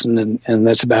and medicine, and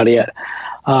that's about it.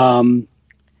 One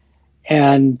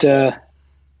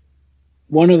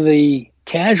of the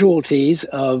casualties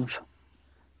of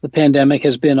the pandemic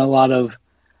has been a lot of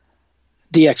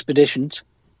de-expeditions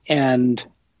and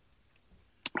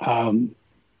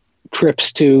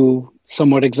trips to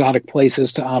somewhat exotic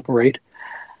places to operate.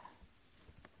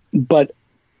 But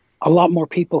a lot more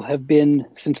people have been,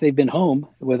 since they've been home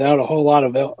without a whole lot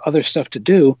of other stuff to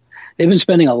do, they've been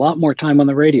spending a lot more time on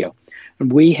the radio.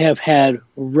 And we have had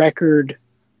record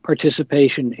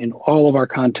participation in all of our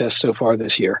contests so far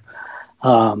this year.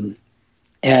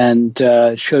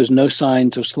 It shows no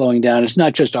signs of slowing down. It's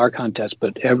not just our contest,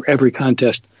 but every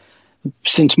contest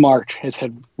since March has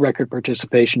had record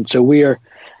participation. So we are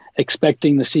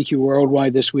expecting the CQ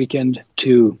Worldwide this weekend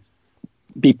to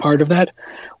be part of that.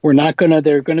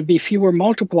 There are going to be fewer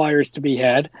multipliers to be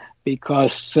had,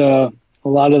 because a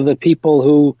lot of the people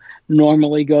who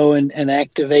normally go and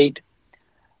activate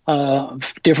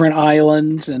different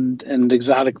islands and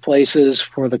exotic places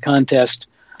for the contest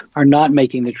are not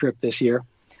making the trip this year.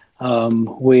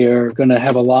 We're going to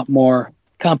have a lot more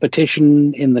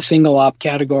competition in the single op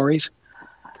categories.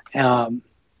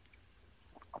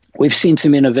 We've seen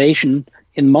some innovation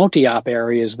in multi-op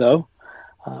areas, though.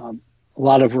 A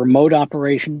lot of remote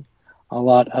operation, a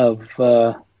lot of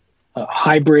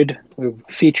hybrid. We're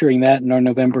featuring that in our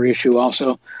November issue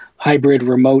also. Hybrid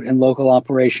remote and local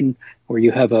operation, where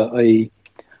you have a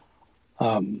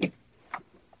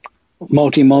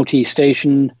multi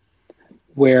station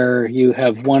where you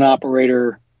have one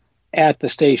operator at the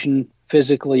station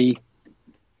physically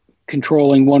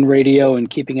controlling one radio and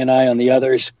keeping an eye on the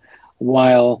others,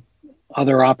 while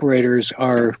other operators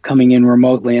are coming in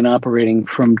remotely and operating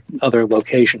from other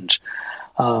locations.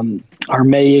 Our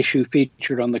May issue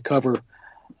featured on the cover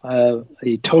a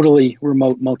totally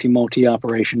remote multi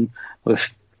operation with,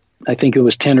 I think it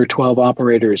was 10 or 12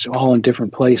 operators, all in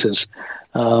different places,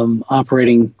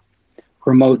 operating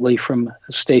remotely from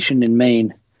a station in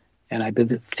Maine, and I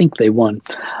think they won.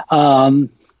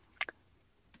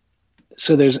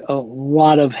 So there's a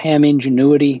lot of ham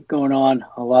ingenuity going on,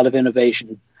 a lot of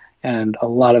innovation, and a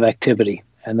lot of activity,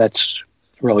 and that's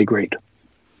really great.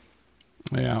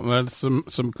 Yeah, that's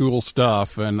some cool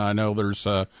stuff, and I know there's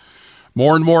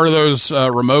more and more of those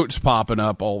remotes popping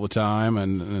up all the time,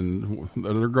 and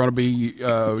they're going to be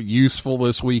useful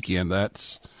this weekend.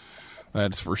 That's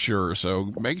for sure.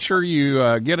 So make sure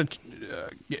you get a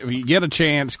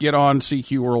chance, get on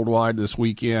CQ Worldwide this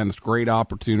weekend. It's a great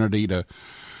opportunity to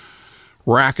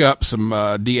rack up some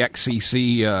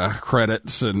DXCC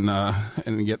credits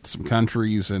and get some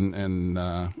countries and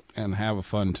have a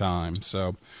fun time.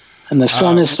 So, and the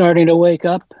sun is starting to wake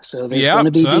up, so there's going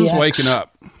to be sun's DX. waking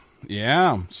up.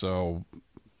 Yeah, so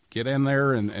get in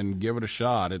there and give it a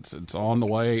shot. It's on the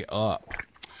way up.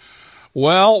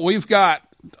 Well, we've got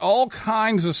all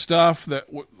kinds of stuff that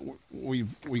we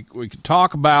could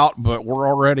talk about, but we're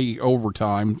already over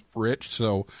time, Rich.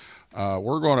 So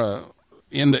we're going to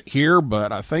end it here.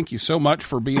 But I thank you so much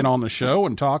for being on the show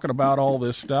and talking about all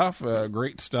this stuff.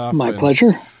 Great stuff. My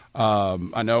pleasure.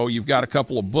 I know you've got a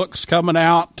couple of books coming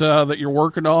out that you're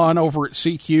working on over at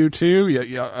CQ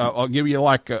too. I'll give you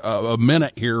like a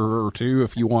minute here or two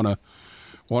if you want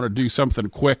to do something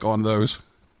quick on those.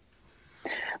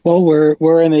 Well,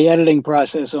 we're in the editing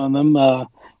process on them.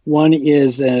 One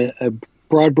is a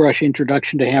broad brush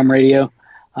introduction to ham radio,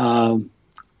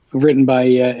 written by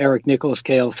Eric Nicholas,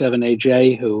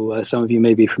 KL7AJ, who some of you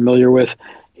may be familiar with.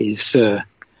 He's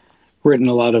written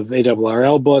a lot of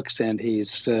ARRL books, and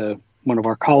he's one of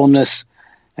our columnists,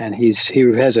 and he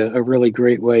has a really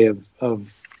great way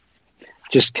of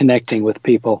just connecting with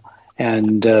people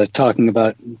and talking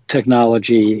about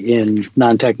technology in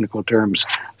non-technical terms,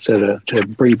 so to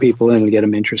bring people in and get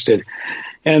them interested.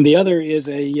 And the other is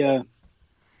a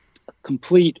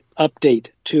complete update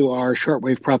to our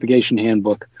shortwave propagation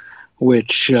handbook,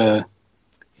 which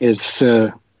is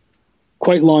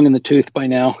quite long in the tooth by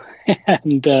now.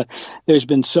 And there's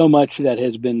been so much that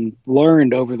has been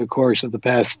learned over the course of the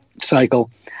past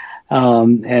cycle.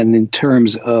 And in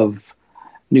terms of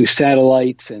new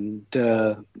satellites and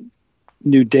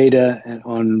new data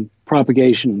on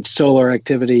propagation and solar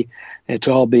activity, it's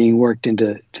all being worked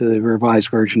into the revised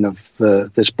version of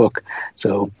this book.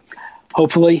 So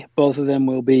hopefully both of them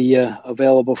will be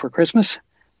available for Christmas,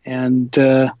 and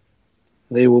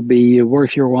they will be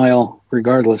worth your while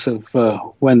regardless of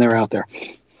when they're out there.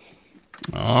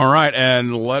 All right,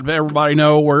 and let everybody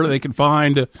know where they can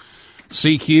find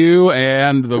CQ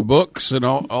and the books and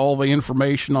all the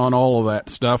information on all of that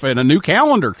stuff, and a new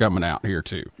calendar coming out here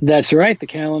too. That's right. The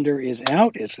calendar is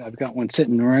out. I've got one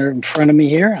sitting right in front of me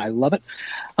here. I love it.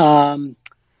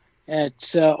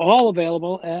 It's all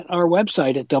available at our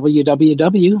website at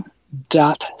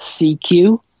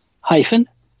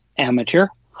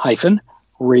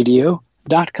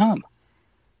www.cq-amateur-radio.com.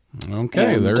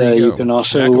 Okay, and, there you go. You can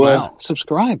also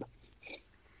subscribe.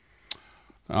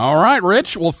 All right,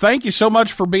 Rich. Well, thank you so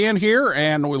much for being here,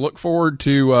 and we look forward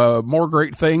to more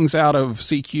great things out of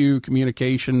CQ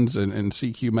Communications and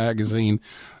CQ Magazine.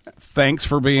 Thanks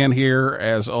for being here,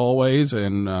 as always,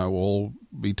 and we'll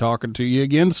be talking to you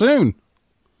again soon.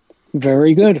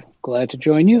 Very good. Glad to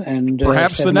join you. And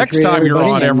perhaps the next time you're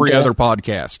on every other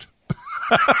podcast.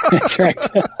 That's right.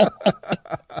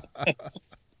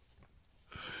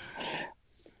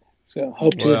 So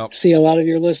hope to see a lot of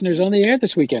your listeners on the air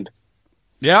this weekend.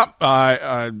 Yep,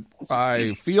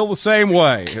 I feel the same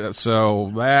way.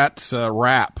 So that's a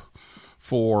wrap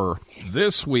for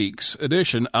this week's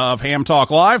edition of Ham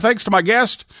Talk Live. Thanks to my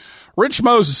guest, Rich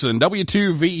Moseson,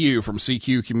 W2VU from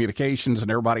CQ Communications, and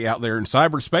everybody out there in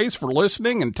cyberspace for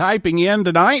listening and typing in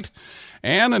tonight.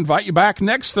 And invite you back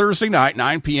next Thursday night,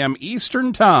 9 p.m.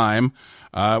 Eastern Time,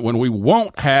 when we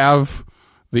won't have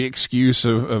the excuse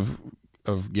of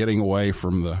getting away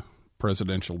from the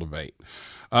presidential debate.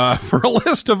 For a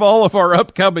list of all of our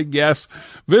upcoming guests,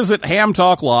 visit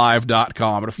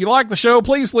hamtalklive.com. And if you like the show,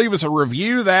 please leave us a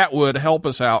review. That would help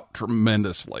us out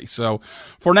tremendously. So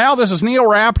for now, this is Neil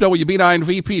Rapp,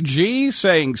 WB9VPG,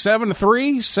 saying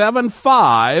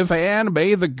 7375, and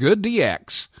may the good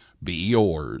DX be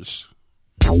yours.